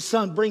teaches his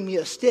son, bring me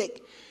a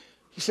stick.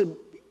 He said,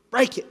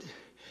 break it.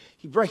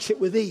 He breaks it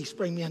with ease.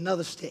 Bring me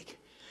another stick.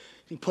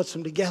 He puts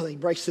them together. He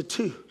breaks the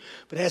two.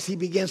 But as he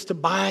begins to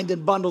bind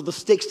and bundle the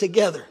sticks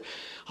together,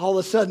 all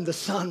of a sudden the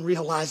son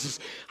realizes,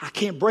 I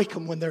can't break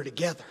them when they're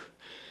together.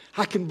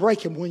 I can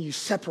break them when you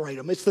separate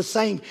them. It's the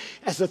same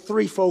as a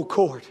threefold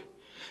cord.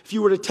 If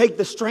you were to take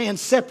the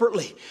strands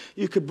separately,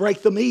 you could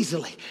break them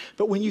easily.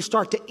 But when you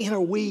start to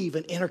interweave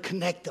and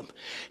interconnect them.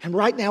 And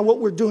right now what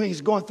we're doing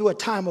is going through a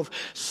time of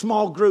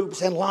small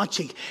groups and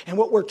launching. And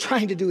what we're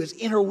trying to do is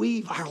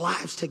interweave our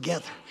lives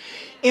together.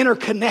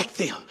 Interconnect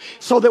them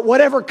so that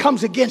whatever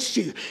comes against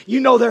you, you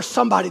know there's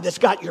somebody that's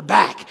got your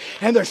back.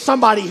 And there's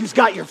somebody who's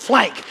got your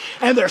flank.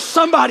 And there's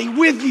somebody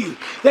with you,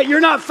 that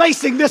you're not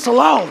facing this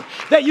alone.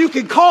 That you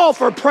can call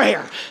for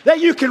prayer.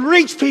 That you can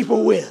reach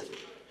people with.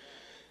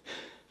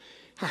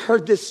 I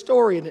heard this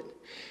story and it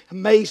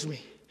amazed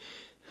me.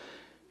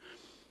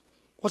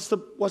 What's the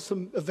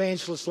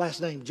evangelist's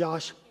last name?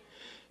 Josh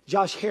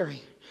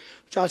Harry.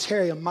 Josh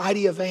Harry, a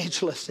mighty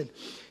evangelist. And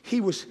he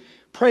was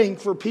praying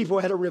for people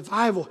at a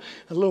revival.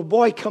 A little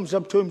boy comes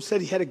up to him and said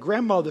he had a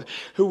grandmother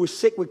who was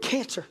sick with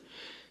cancer.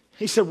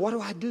 He said, what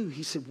do I do?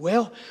 He said,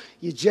 well,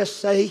 you just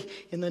say,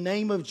 in the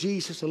name of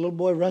Jesus. The little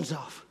boy runs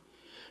off.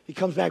 He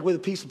comes back with a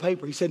piece of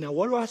paper. He said, now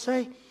what do I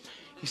say?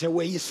 He said,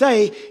 well, you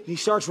say, and he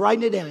starts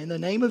writing it down. In the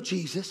name of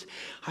Jesus,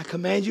 I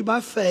command you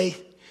by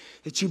faith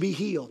that you be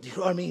healed. You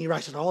know what I mean? He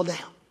writes it all down.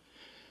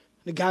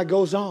 The guy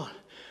goes on.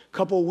 A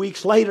couple of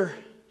weeks later,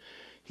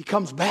 he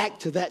comes back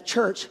to that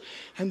church,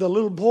 and the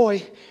little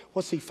boy,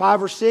 what's he,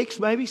 5 or 6,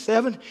 maybe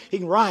 7? He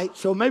can write,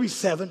 so maybe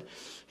 7.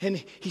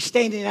 And he's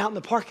standing out in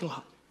the parking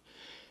lot.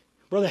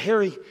 Brother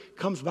Harry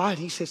comes by, and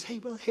he says, hey,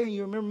 Brother Harry,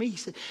 you remember me? He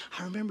said,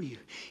 I remember you.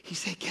 He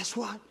said, guess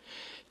what?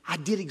 I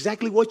did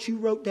exactly what you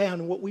wrote down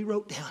and what we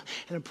wrote down.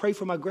 And I prayed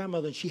for my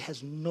grandmother, and she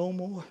has no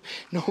more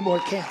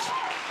cancer.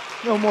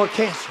 No more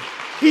cancer.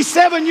 He's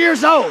 7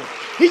 years old.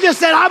 He just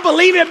said, I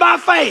believe it by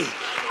faith.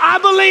 I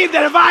believe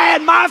that if I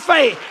had my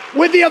faith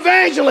with the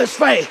evangelist's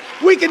faith,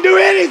 we can do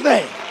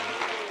anything.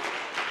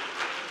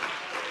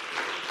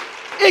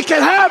 It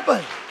can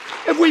happen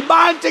if we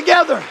bind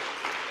together.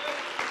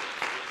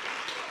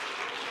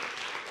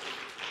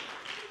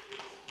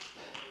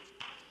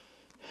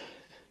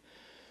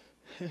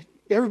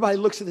 Everybody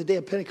looks at the day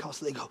of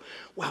Pentecost and they go,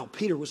 wow,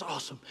 Peter was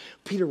awesome.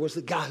 Peter was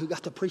the guy who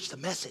got to preach the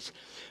message.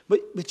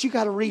 But you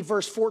got to read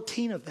verse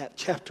 14 of that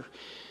chapter.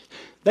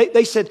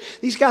 They said,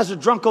 these guys are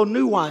drunk on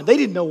new wine. They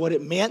didn't know what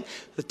it meant,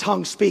 the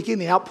tongue speaking,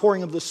 the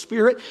outpouring of the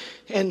Spirit.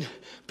 And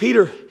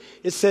Peter,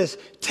 it says,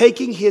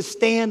 taking his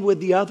stand with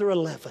the other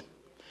 11.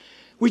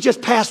 We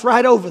just passed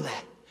right over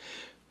that.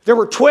 There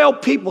were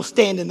 12 people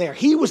standing there.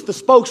 He was the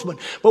spokesman.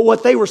 But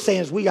what they were saying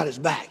is, we got his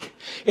back.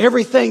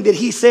 Everything that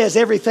he says,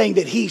 everything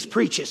that he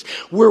preaches,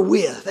 we're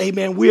with.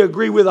 Amen. We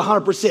agree with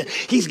 100%.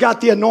 He's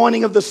got the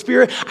anointing of the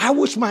Spirit. I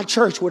wish my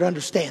church would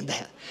understand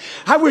that.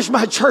 I wish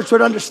my church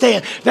would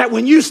understand that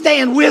when you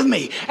stand with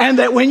me and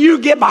that when you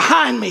get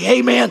behind me,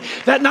 amen,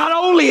 that not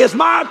only is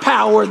my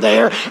power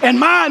there and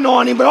my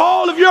anointing, but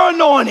all of your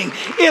anointing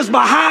is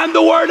behind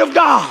the Word of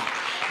God.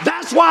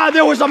 That's why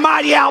there was a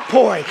mighty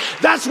outpouring.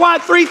 That's why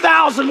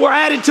 3,000 were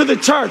added to the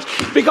church,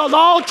 because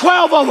all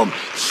 12 of them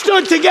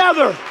stood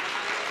together.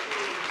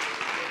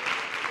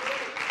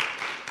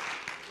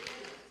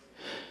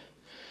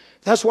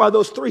 That's why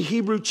those 3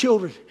 Hebrew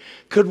children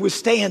could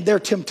withstand their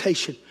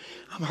temptation.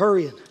 I'm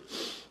hurrying.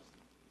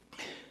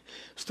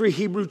 Those 3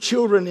 Hebrew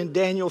children in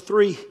Daniel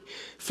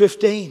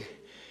 3:15.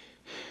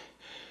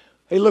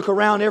 They look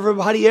around,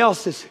 everybody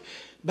else is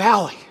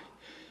bowing.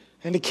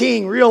 And the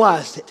king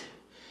realized it.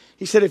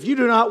 He said, if you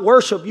do not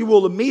worship, you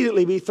will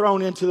immediately be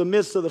thrown into the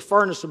midst of the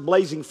furnace of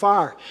blazing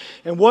fire.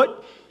 And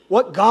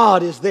what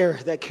God is there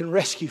that can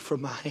rescue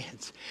from my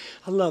hands?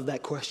 I love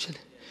that question.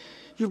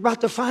 You're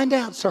about to find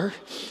out, sir.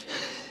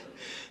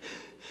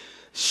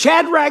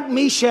 Shadrach,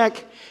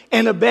 Meshach,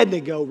 and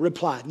Abednego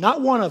replied.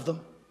 Not one of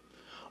them.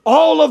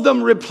 All of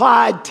them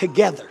replied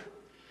together.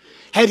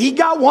 Had he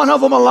got one of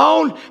them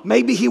alone,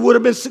 maybe he would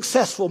have been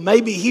successful.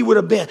 Maybe he would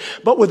have been.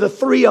 But with the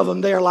 3 of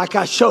them there, like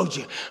I showed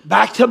you,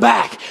 back to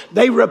back,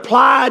 they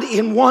replied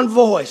in one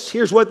voice.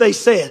 Here's what they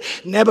said.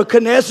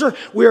 Nebuchadnezzar,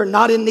 we are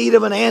not in need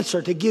of an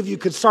answer to give you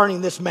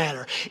concerning this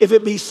matter. If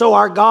it be so,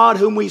 our God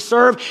whom we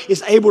serve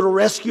is able to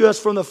rescue us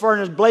from the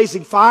furnace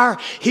blazing fire.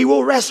 He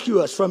will rescue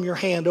us from your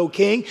hand, O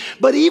king.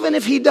 But even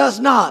if he does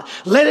not,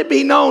 let it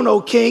be known, O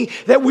king,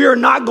 that we are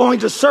not going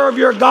to serve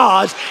your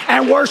gods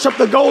and worship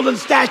the golden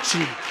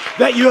statue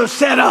that you have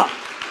set up.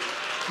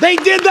 They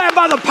did that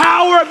by the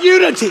power of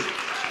unity.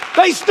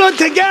 They stood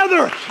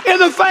together in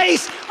the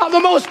face of the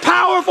most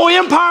powerful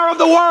empire of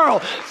the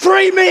world.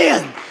 3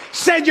 men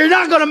said, you're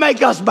not going to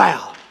make us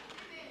bow.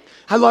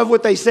 I love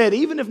what they said.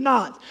 Even if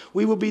not,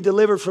 we will be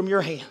delivered from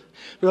your hand.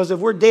 Because if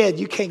we're dead,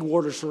 you can't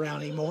order us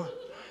around anymore.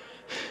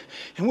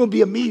 And we'll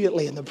be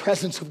immediately in the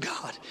presence of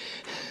God.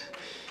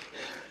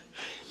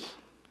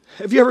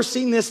 Have you ever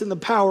seen this in the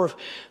power of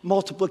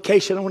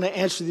multiplication? I want to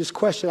answer this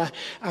question.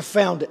 I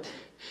found it. It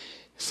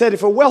said,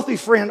 if a wealthy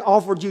friend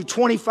offered you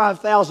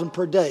 $25,000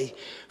 per day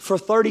for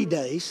 30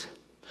 days,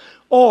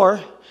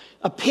 or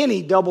a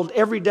penny doubled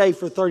every day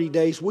for 30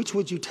 days, which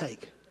would you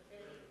take?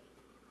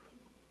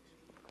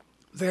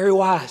 Very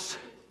wise,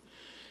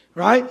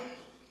 right?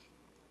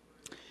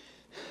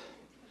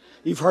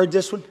 You've heard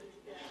this one?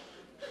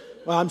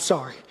 Well, I'm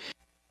sorry.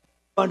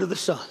 Under the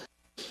sun.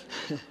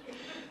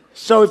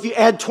 So if you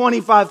add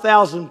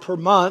 $25,000 per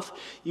month,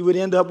 you would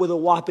end up with a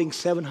whopping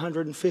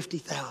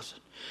 $750,000.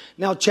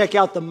 Now check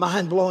out the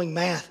mind-blowing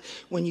math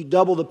when you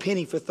double the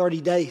penny for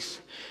 30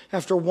 days.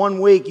 After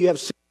 1 week, you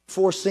have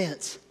 64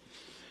 cents.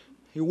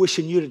 You're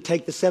wishing you to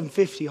take the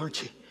 $750,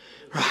 aren't you?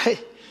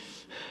 Right?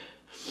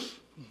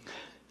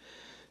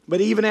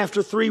 But even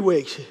after 3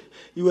 weeks,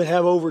 you would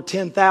have over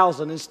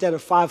 10,000 instead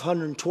of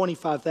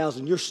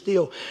 525,000. You're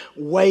still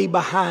way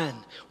behind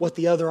what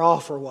the other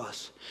offer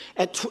was.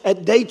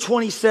 At day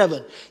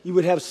 27, you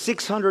would have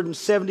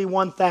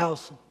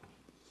 671,000.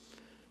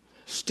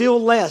 Still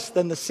less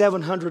than the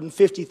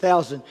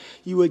 750,000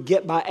 you would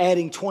get by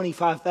adding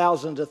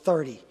 25,000 to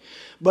 30.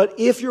 But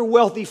if your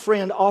wealthy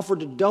friend offered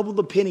to double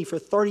the penny for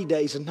 30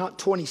 days and not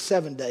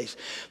 27 days,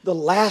 the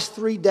last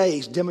 3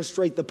 days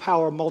demonstrate the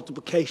power of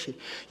multiplication.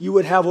 You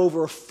would have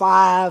over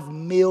 $5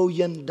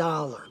 million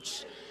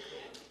to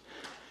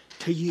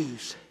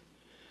use.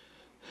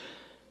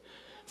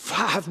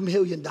 $5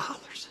 million.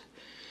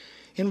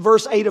 In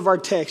verse 8 of our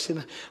text,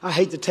 and I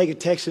hate to take a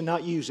text and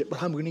not use it,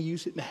 but I'm going to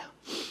use it now.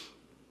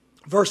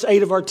 Verse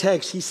 8 of our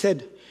text, he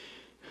said,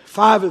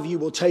 5 of you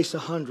will chase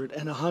 100,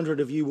 and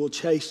 100 of you will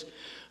chase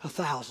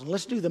 1,000.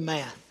 Let's do the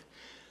math.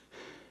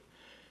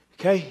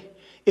 Okay?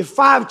 If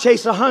 5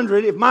 chase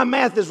 100, if my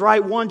math is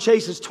right, 1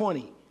 chases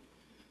 20.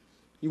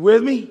 You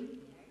with me?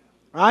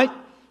 Right?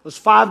 Because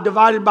 5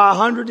 divided by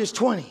 100 is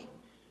 20.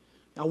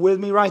 Now with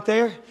me right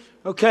there?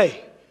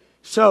 Okay.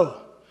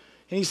 So,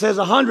 and he says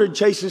 100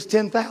 chases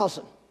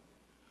 10,000.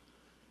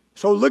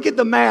 So look at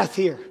the math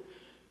here.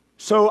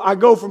 So I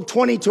go from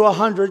 20 to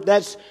 100.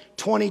 That's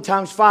 20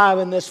 times 5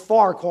 in this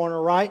far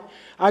corner, right?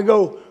 I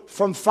go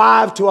from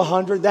 5 to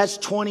 100. That's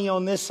 20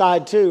 on this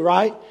side too,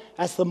 right?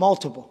 That's the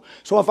multiple.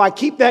 So if I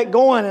keep that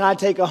going and I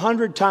take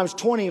 100 times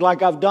 20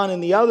 like I've done in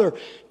the other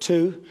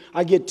two,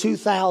 I get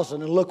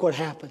 2,000. And look what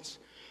happens.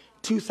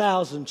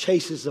 2,000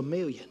 chases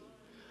 1,000,000.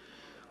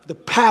 The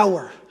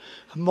power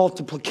of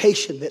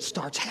multiplication that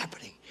starts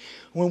happening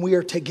when we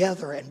are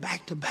together and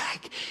back to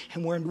back,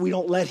 and when we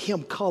don't let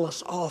him cull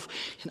us off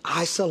and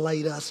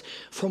isolate us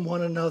from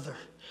one another.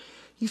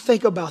 You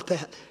think about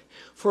that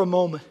for a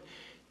moment.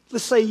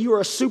 Let's say you are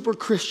a super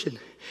Christian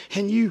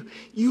and you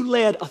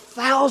led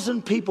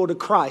 1,000 people to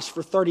Christ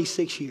for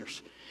 36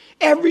 years.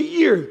 Every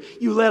year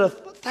you led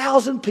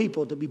 1,000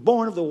 people to be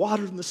born of the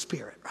water and the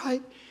Spirit,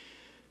 right?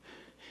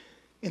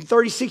 In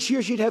 36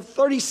 years you'd have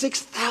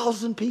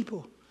 36,000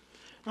 people,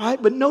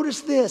 right? But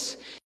notice this.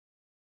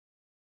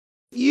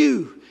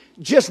 You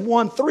just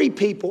won 3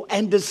 people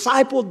and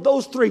discipled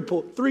those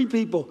 3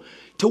 people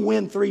to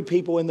win 3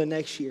 people in the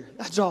next year.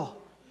 That's all.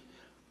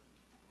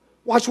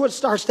 Watch what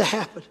starts to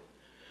happen.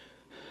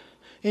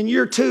 In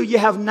year 2, you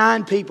have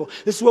 9 people.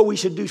 This is what we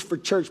should do for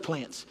church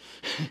plants.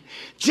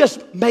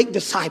 Just make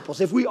disciples.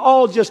 If we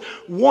all just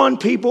won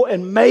people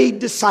and made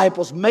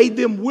disciples, made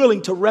them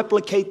willing to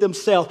replicate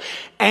themselves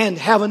and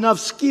have enough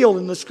skill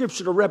in the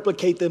scripture to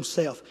replicate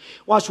themselves.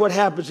 Watch what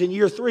happens. In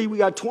year 3, we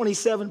got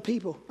 27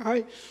 people. All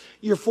right.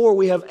 Year 4,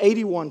 we have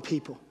 81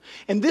 people.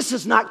 And this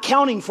is not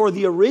counting for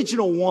the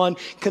original one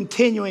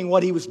continuing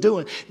what he was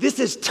doing. This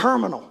is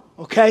terminal.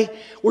 Okay?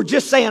 We're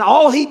just saying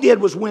all he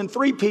did was win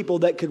 3 people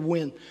that could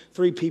win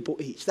 3 people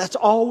each. That's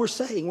all we're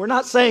saying. We're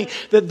not saying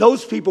that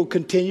those people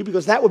continue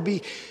because that would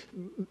be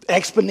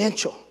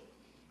exponential.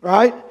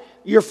 Right?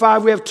 Year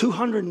 5, we have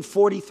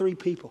 243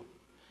 people.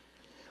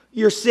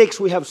 Year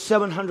 6, we have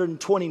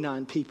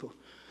 729 people.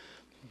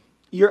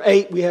 Year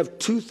 8, we have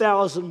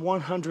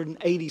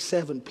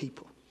 2,187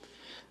 people.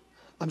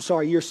 I'm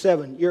sorry, year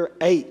 7. Year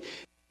 8.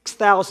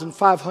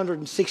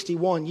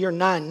 6,561. Year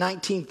 9,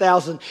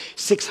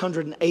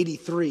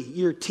 19,683.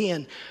 Year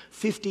 10,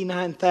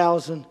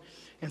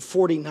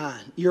 59,049.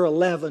 Year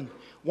 11,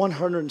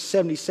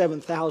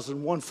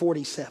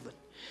 177,147.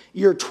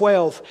 Year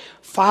 12,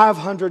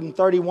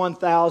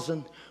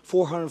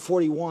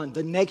 531,441.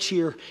 The next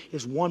year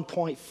is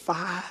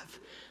 1.5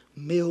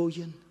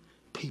 million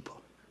people.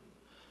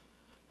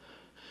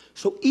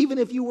 So even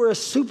if you were a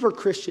super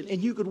Christian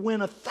and you could win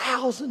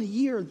 1,000 a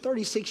year in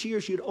 36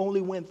 years, you'd only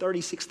win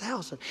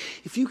 36,000.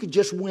 If you could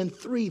just win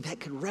 3 that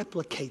could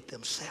replicate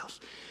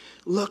themselves.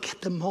 Look at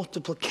the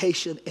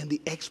multiplication and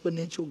the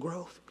exponential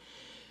growth.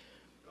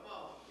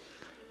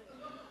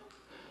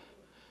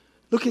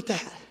 Look at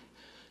that.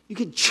 You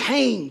could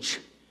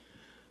change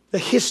the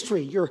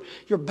history, your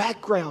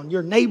background,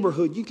 your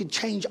neighborhood. You could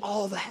change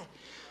all that.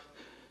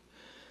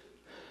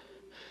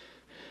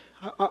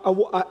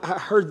 I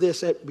heard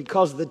this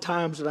because of the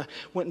times, and I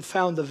went and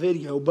found the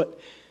video, but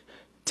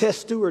Tess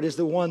Stewart is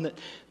the one that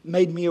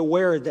made me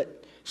aware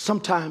that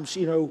sometimes,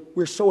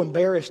 we're so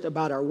embarrassed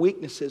about our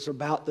weaknesses,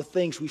 about the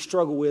things we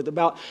struggle with,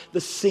 about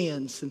the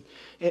sins,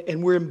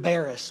 and we're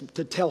embarrassed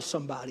to tell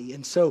somebody.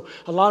 And so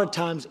a lot of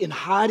times in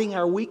hiding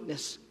our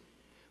weakness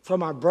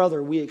from our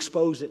brother, we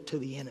expose it to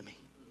the enemy.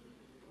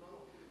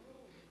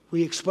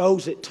 We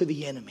expose it to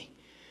the enemy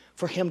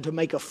for him to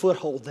make a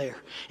foothold there.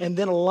 And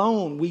then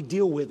alone, we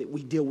deal with it.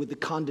 We deal with the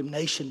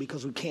condemnation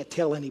because we can't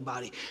tell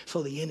anybody.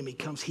 So the enemy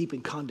comes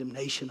heaping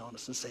condemnation on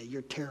us and say,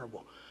 you're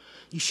terrible.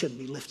 You shouldn't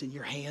be lifting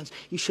your hands.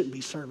 You shouldn't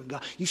be serving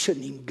God. You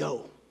shouldn't even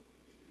go.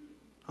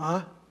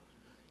 Huh?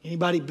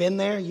 Anybody been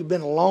there? You've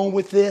been alone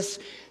with this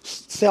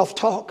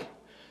self-talk?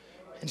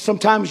 And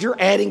sometimes you're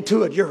adding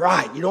to it. You're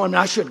right.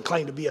 I shouldn't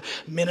claim to be a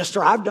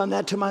minister. I've done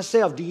that to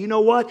myself. Do you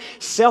know what?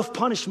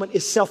 Self-punishment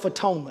is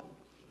self-atonement.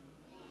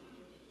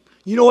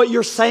 You know what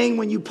you're saying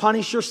when you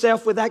punish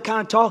yourself with that kind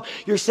of talk?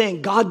 You're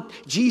saying,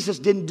 Jesus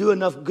didn't do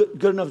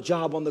good enough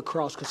job on the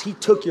cross because he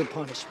took your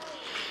punishment.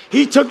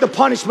 He took the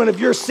punishment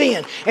of your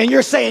sin. And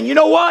you're saying, you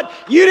know what?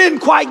 You didn't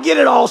quite get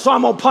it all, so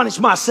I'm going to punish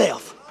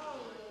myself.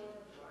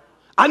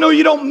 I know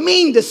you don't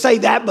mean to say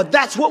that, but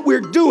that's what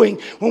we're doing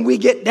when we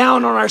get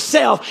down on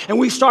ourselves and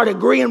we start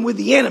agreeing with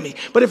the enemy.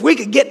 But if we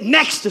could get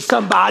next to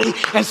somebody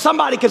and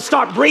somebody could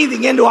start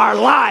breathing into our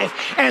life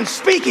and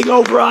speaking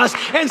over us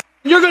and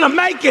you're going to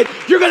make it.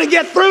 You're going to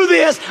get through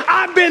this.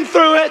 I've been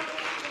through it.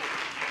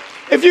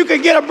 If you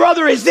could get a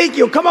brother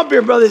Ezekiel, come up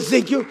here, brother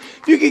Ezekiel.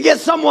 If you could get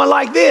someone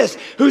like this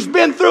who's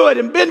been through it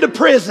and been to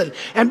prison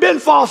and been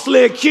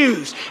falsely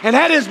accused and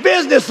had his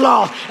business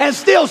lost and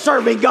still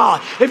serving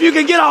God. If you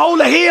could get a hold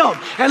of him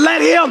and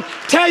let him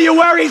tell you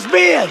where he's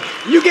been,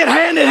 you get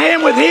hand in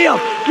hand with him.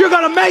 You're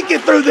going to make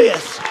it through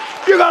this.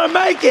 You're going to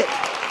make it.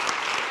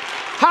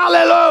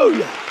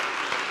 Hallelujah.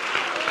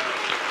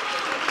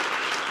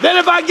 Then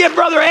if I get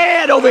Brother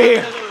Ed over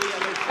here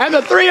and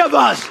the 3 of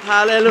us,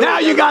 hallelujah. Now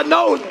you got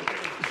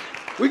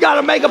we got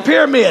to make a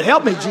pyramid.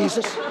 Help me,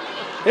 Jesus.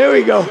 Here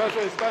we go.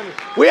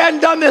 We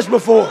hadn't done this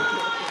before.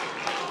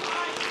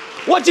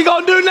 What you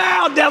going to do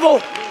now, devil?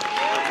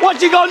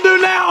 What you going to do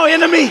now,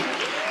 enemy?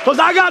 Because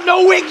I got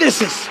no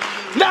weaknesses.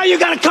 Now you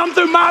got to come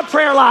through my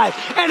prayer life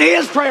and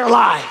his prayer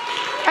life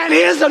and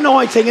his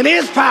anointing and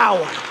his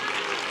power.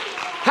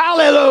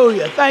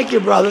 Hallelujah. Thank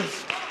you, brothers.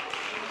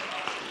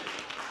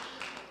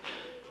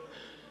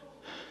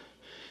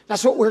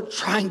 That's what we're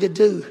trying to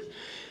do.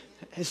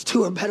 Is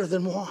 2 are better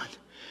than 1.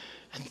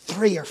 And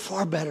 3 are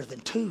far better than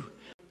 2.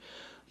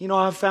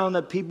 I've found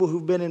that people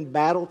who've been in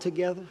battle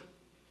together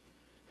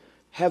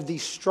have the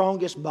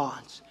strongest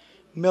bonds.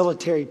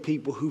 Military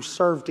people who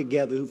served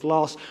together, who've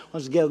lost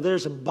ones together.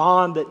 There's a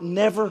bond that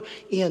never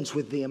ends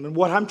with them. And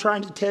what I'm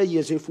trying to tell you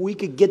is if we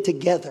could get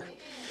together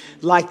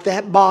like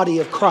that body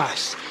of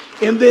Christ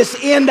in this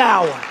end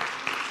hour,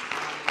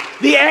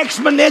 the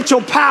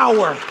exponential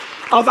power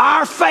of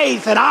our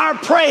faith and our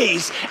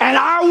praise and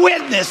our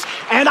witness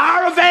and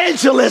our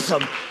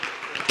evangelism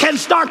can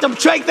start to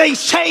make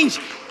things change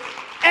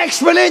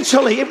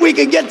exponentially if we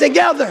can get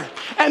together.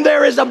 And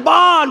there is a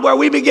bond where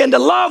we begin to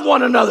love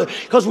one another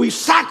because we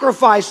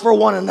sacrifice for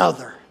one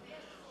another.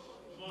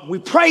 We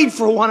prayed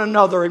for one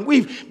another, and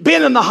we've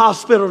been in the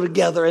hospital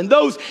together. And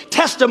those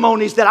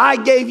testimonies that I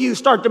gave you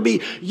start to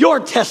be your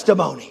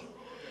testimony.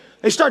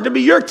 They start to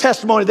be your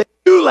testimony that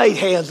you laid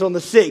hands on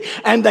the sick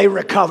and they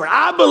recovered.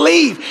 I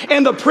believe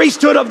in the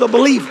priesthood of the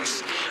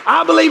believers.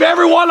 I believe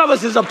every one of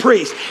us is a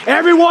priest.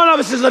 Every one of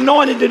us is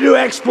anointed to do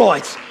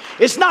exploits.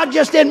 It's not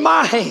just in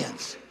my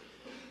hands.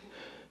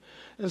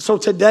 And so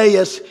today,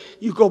 as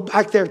you go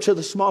back there to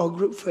the small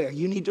group fair,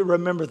 you need to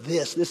remember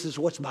this. This is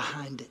what's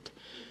behind it.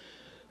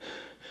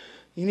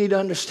 You need to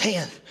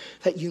understand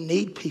that you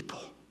need people.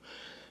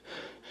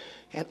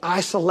 And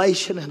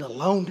isolation and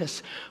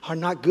aloneness are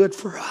not good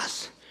for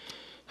us.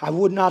 I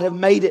would not have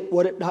made it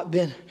would it not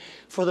been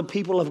for the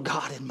people of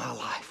God in my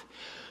life.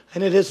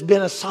 And it has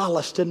been a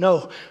solace to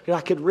know that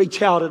I could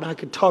reach out and I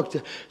could talk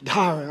to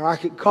Darren, or I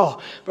could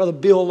call Brother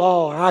Bill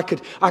Law, or I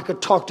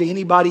could talk to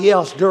anybody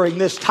else during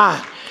this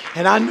time.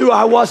 And I knew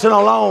I wasn't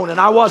alone, and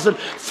I wasn't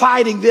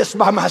fighting this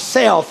by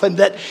myself, and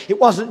that it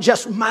wasn't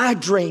just my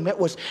dream, it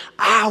was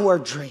our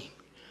dream.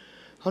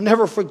 I'll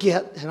never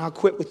forget, and I'll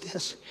quit with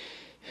this.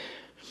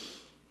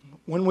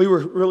 When we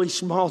were a really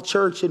small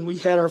church and we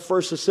had our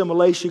first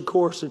assimilation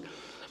course, and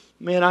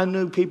man, I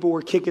knew people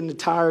were kicking the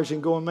tires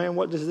and going, man,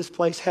 what does this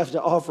place have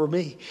to offer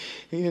me?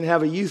 We didn't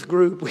have a youth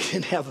group. We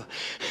didn't have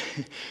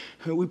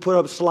we put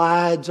up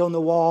slides on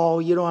the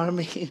wall, you know what I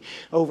mean?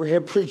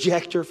 Overhead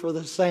projector for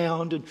the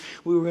sound, and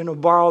we were in a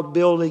borrowed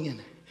building,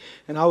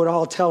 and I would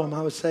all tell them,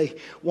 I would say,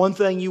 one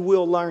thing you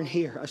will learn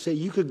here. I said,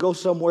 you could go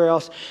somewhere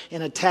else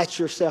and attach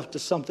yourself to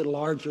something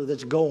larger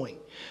that's going,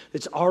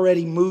 that's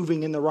already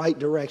moving in the right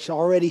direction,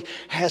 already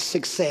has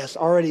success,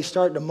 already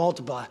starting to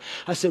multiply.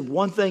 I said,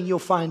 one thing you'll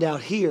find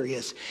out here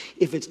is,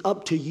 if it's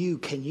up to you,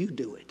 can you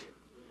do it?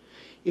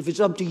 If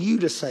it's up to you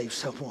to save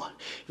someone,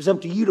 if it's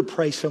up to you to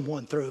pray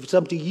someone through, if it's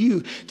up to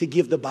you to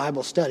give the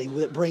Bible study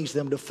that brings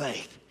them to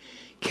faith,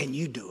 can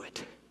you do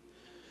it?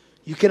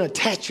 You can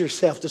attach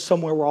yourself to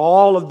somewhere where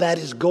all of that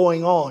is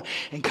going on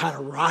and kind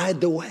of ride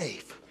the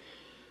wave.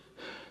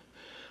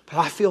 But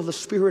I feel the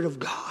Spirit of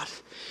God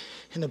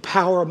and the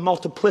power of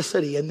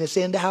multiplicity in this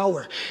end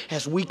hour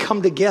as we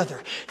come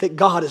together, that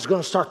God is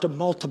going to start to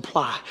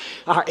multiply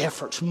our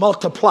efforts,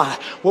 multiply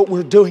what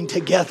we're doing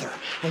together.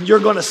 And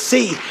you're going to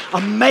see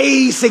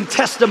amazing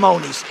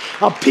testimonies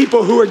of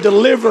people who are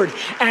delivered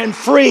and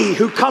free,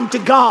 who come to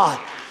God.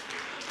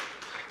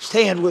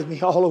 Stand with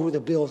me all over the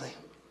building.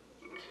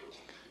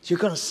 You're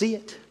going to see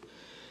it.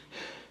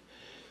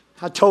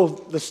 I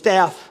told the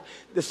staff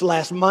this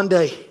last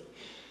Monday,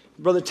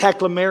 Brother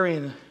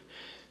Taclamarian,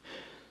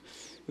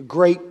 a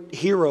great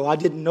hero. I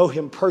didn't know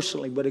him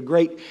personally, but a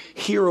great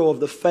hero of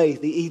the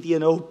faith, the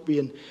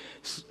Ethiopian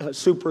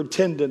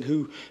superintendent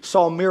who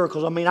saw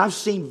miracles. I mean, I've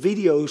seen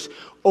videos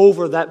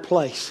over that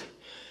place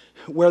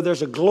where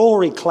there's a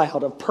glory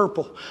cloud of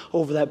purple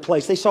over that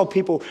place. They saw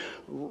people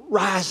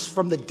rise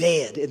from the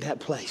dead in that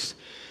place.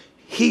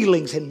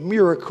 Healings and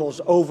miracles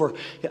over,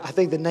 I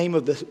think the name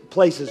of the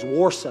place is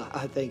Warsaw,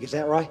 I think. Is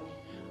that right?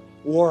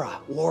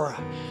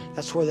 Wara.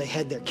 That's where they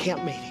had their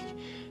camp meeting.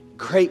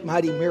 Great,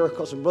 mighty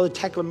miracles. And Brother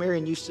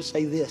Taclamarian used to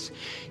say this.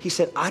 He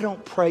said, I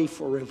don't pray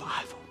for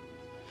revival.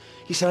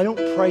 He said, I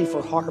don't pray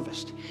for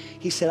harvest.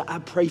 He said, I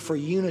pray for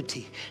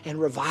unity. And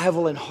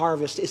revival and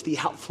harvest is the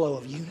outflow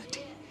of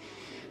unity.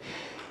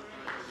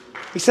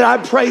 He said,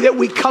 I pray that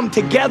we come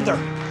together,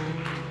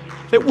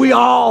 that we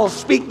all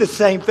speak the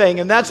same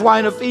thing. And that's why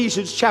in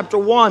Ephesians chapter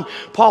 1,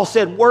 Paul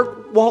said,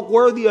 walk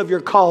worthy of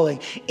your calling,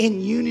 in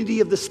unity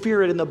of the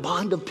Spirit, in the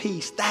bond of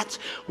peace. That's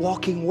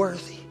walking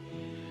worthy.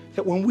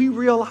 That when we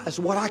realize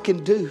what I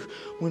can do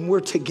when we're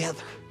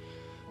together,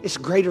 it's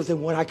greater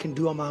than what I can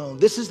do on my own.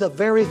 This is the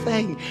very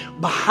thing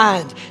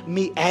behind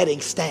me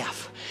adding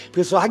staff.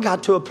 Because I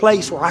got to a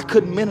place where I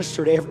couldn't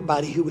minister to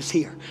everybody who was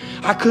here.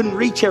 I couldn't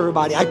reach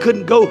everybody. I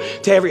couldn't go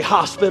to every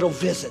hospital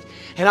visit.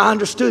 And I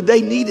understood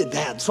they needed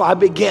that. So I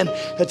began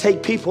to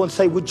take people and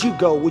say, would you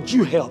go? Would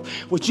you help?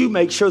 Would you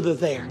make sure they're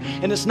there?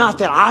 And it's not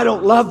that I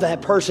don't love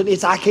that person.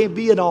 It's I can't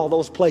be in all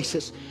those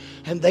places.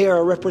 And they are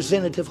a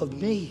representative of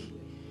me.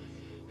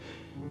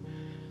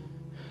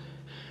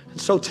 And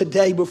so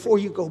today, before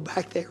you go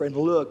back there and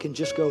look and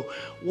just go,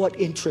 what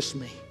interests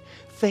me?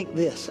 Think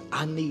this,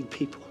 I need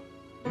people.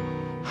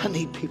 I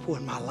need people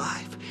in my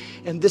life.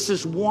 And this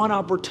is one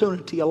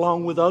opportunity,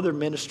 along with other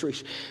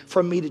ministries,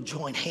 for me to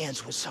join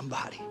hands with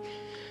somebody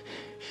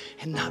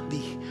and not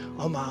be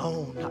on my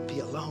own, not be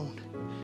alone.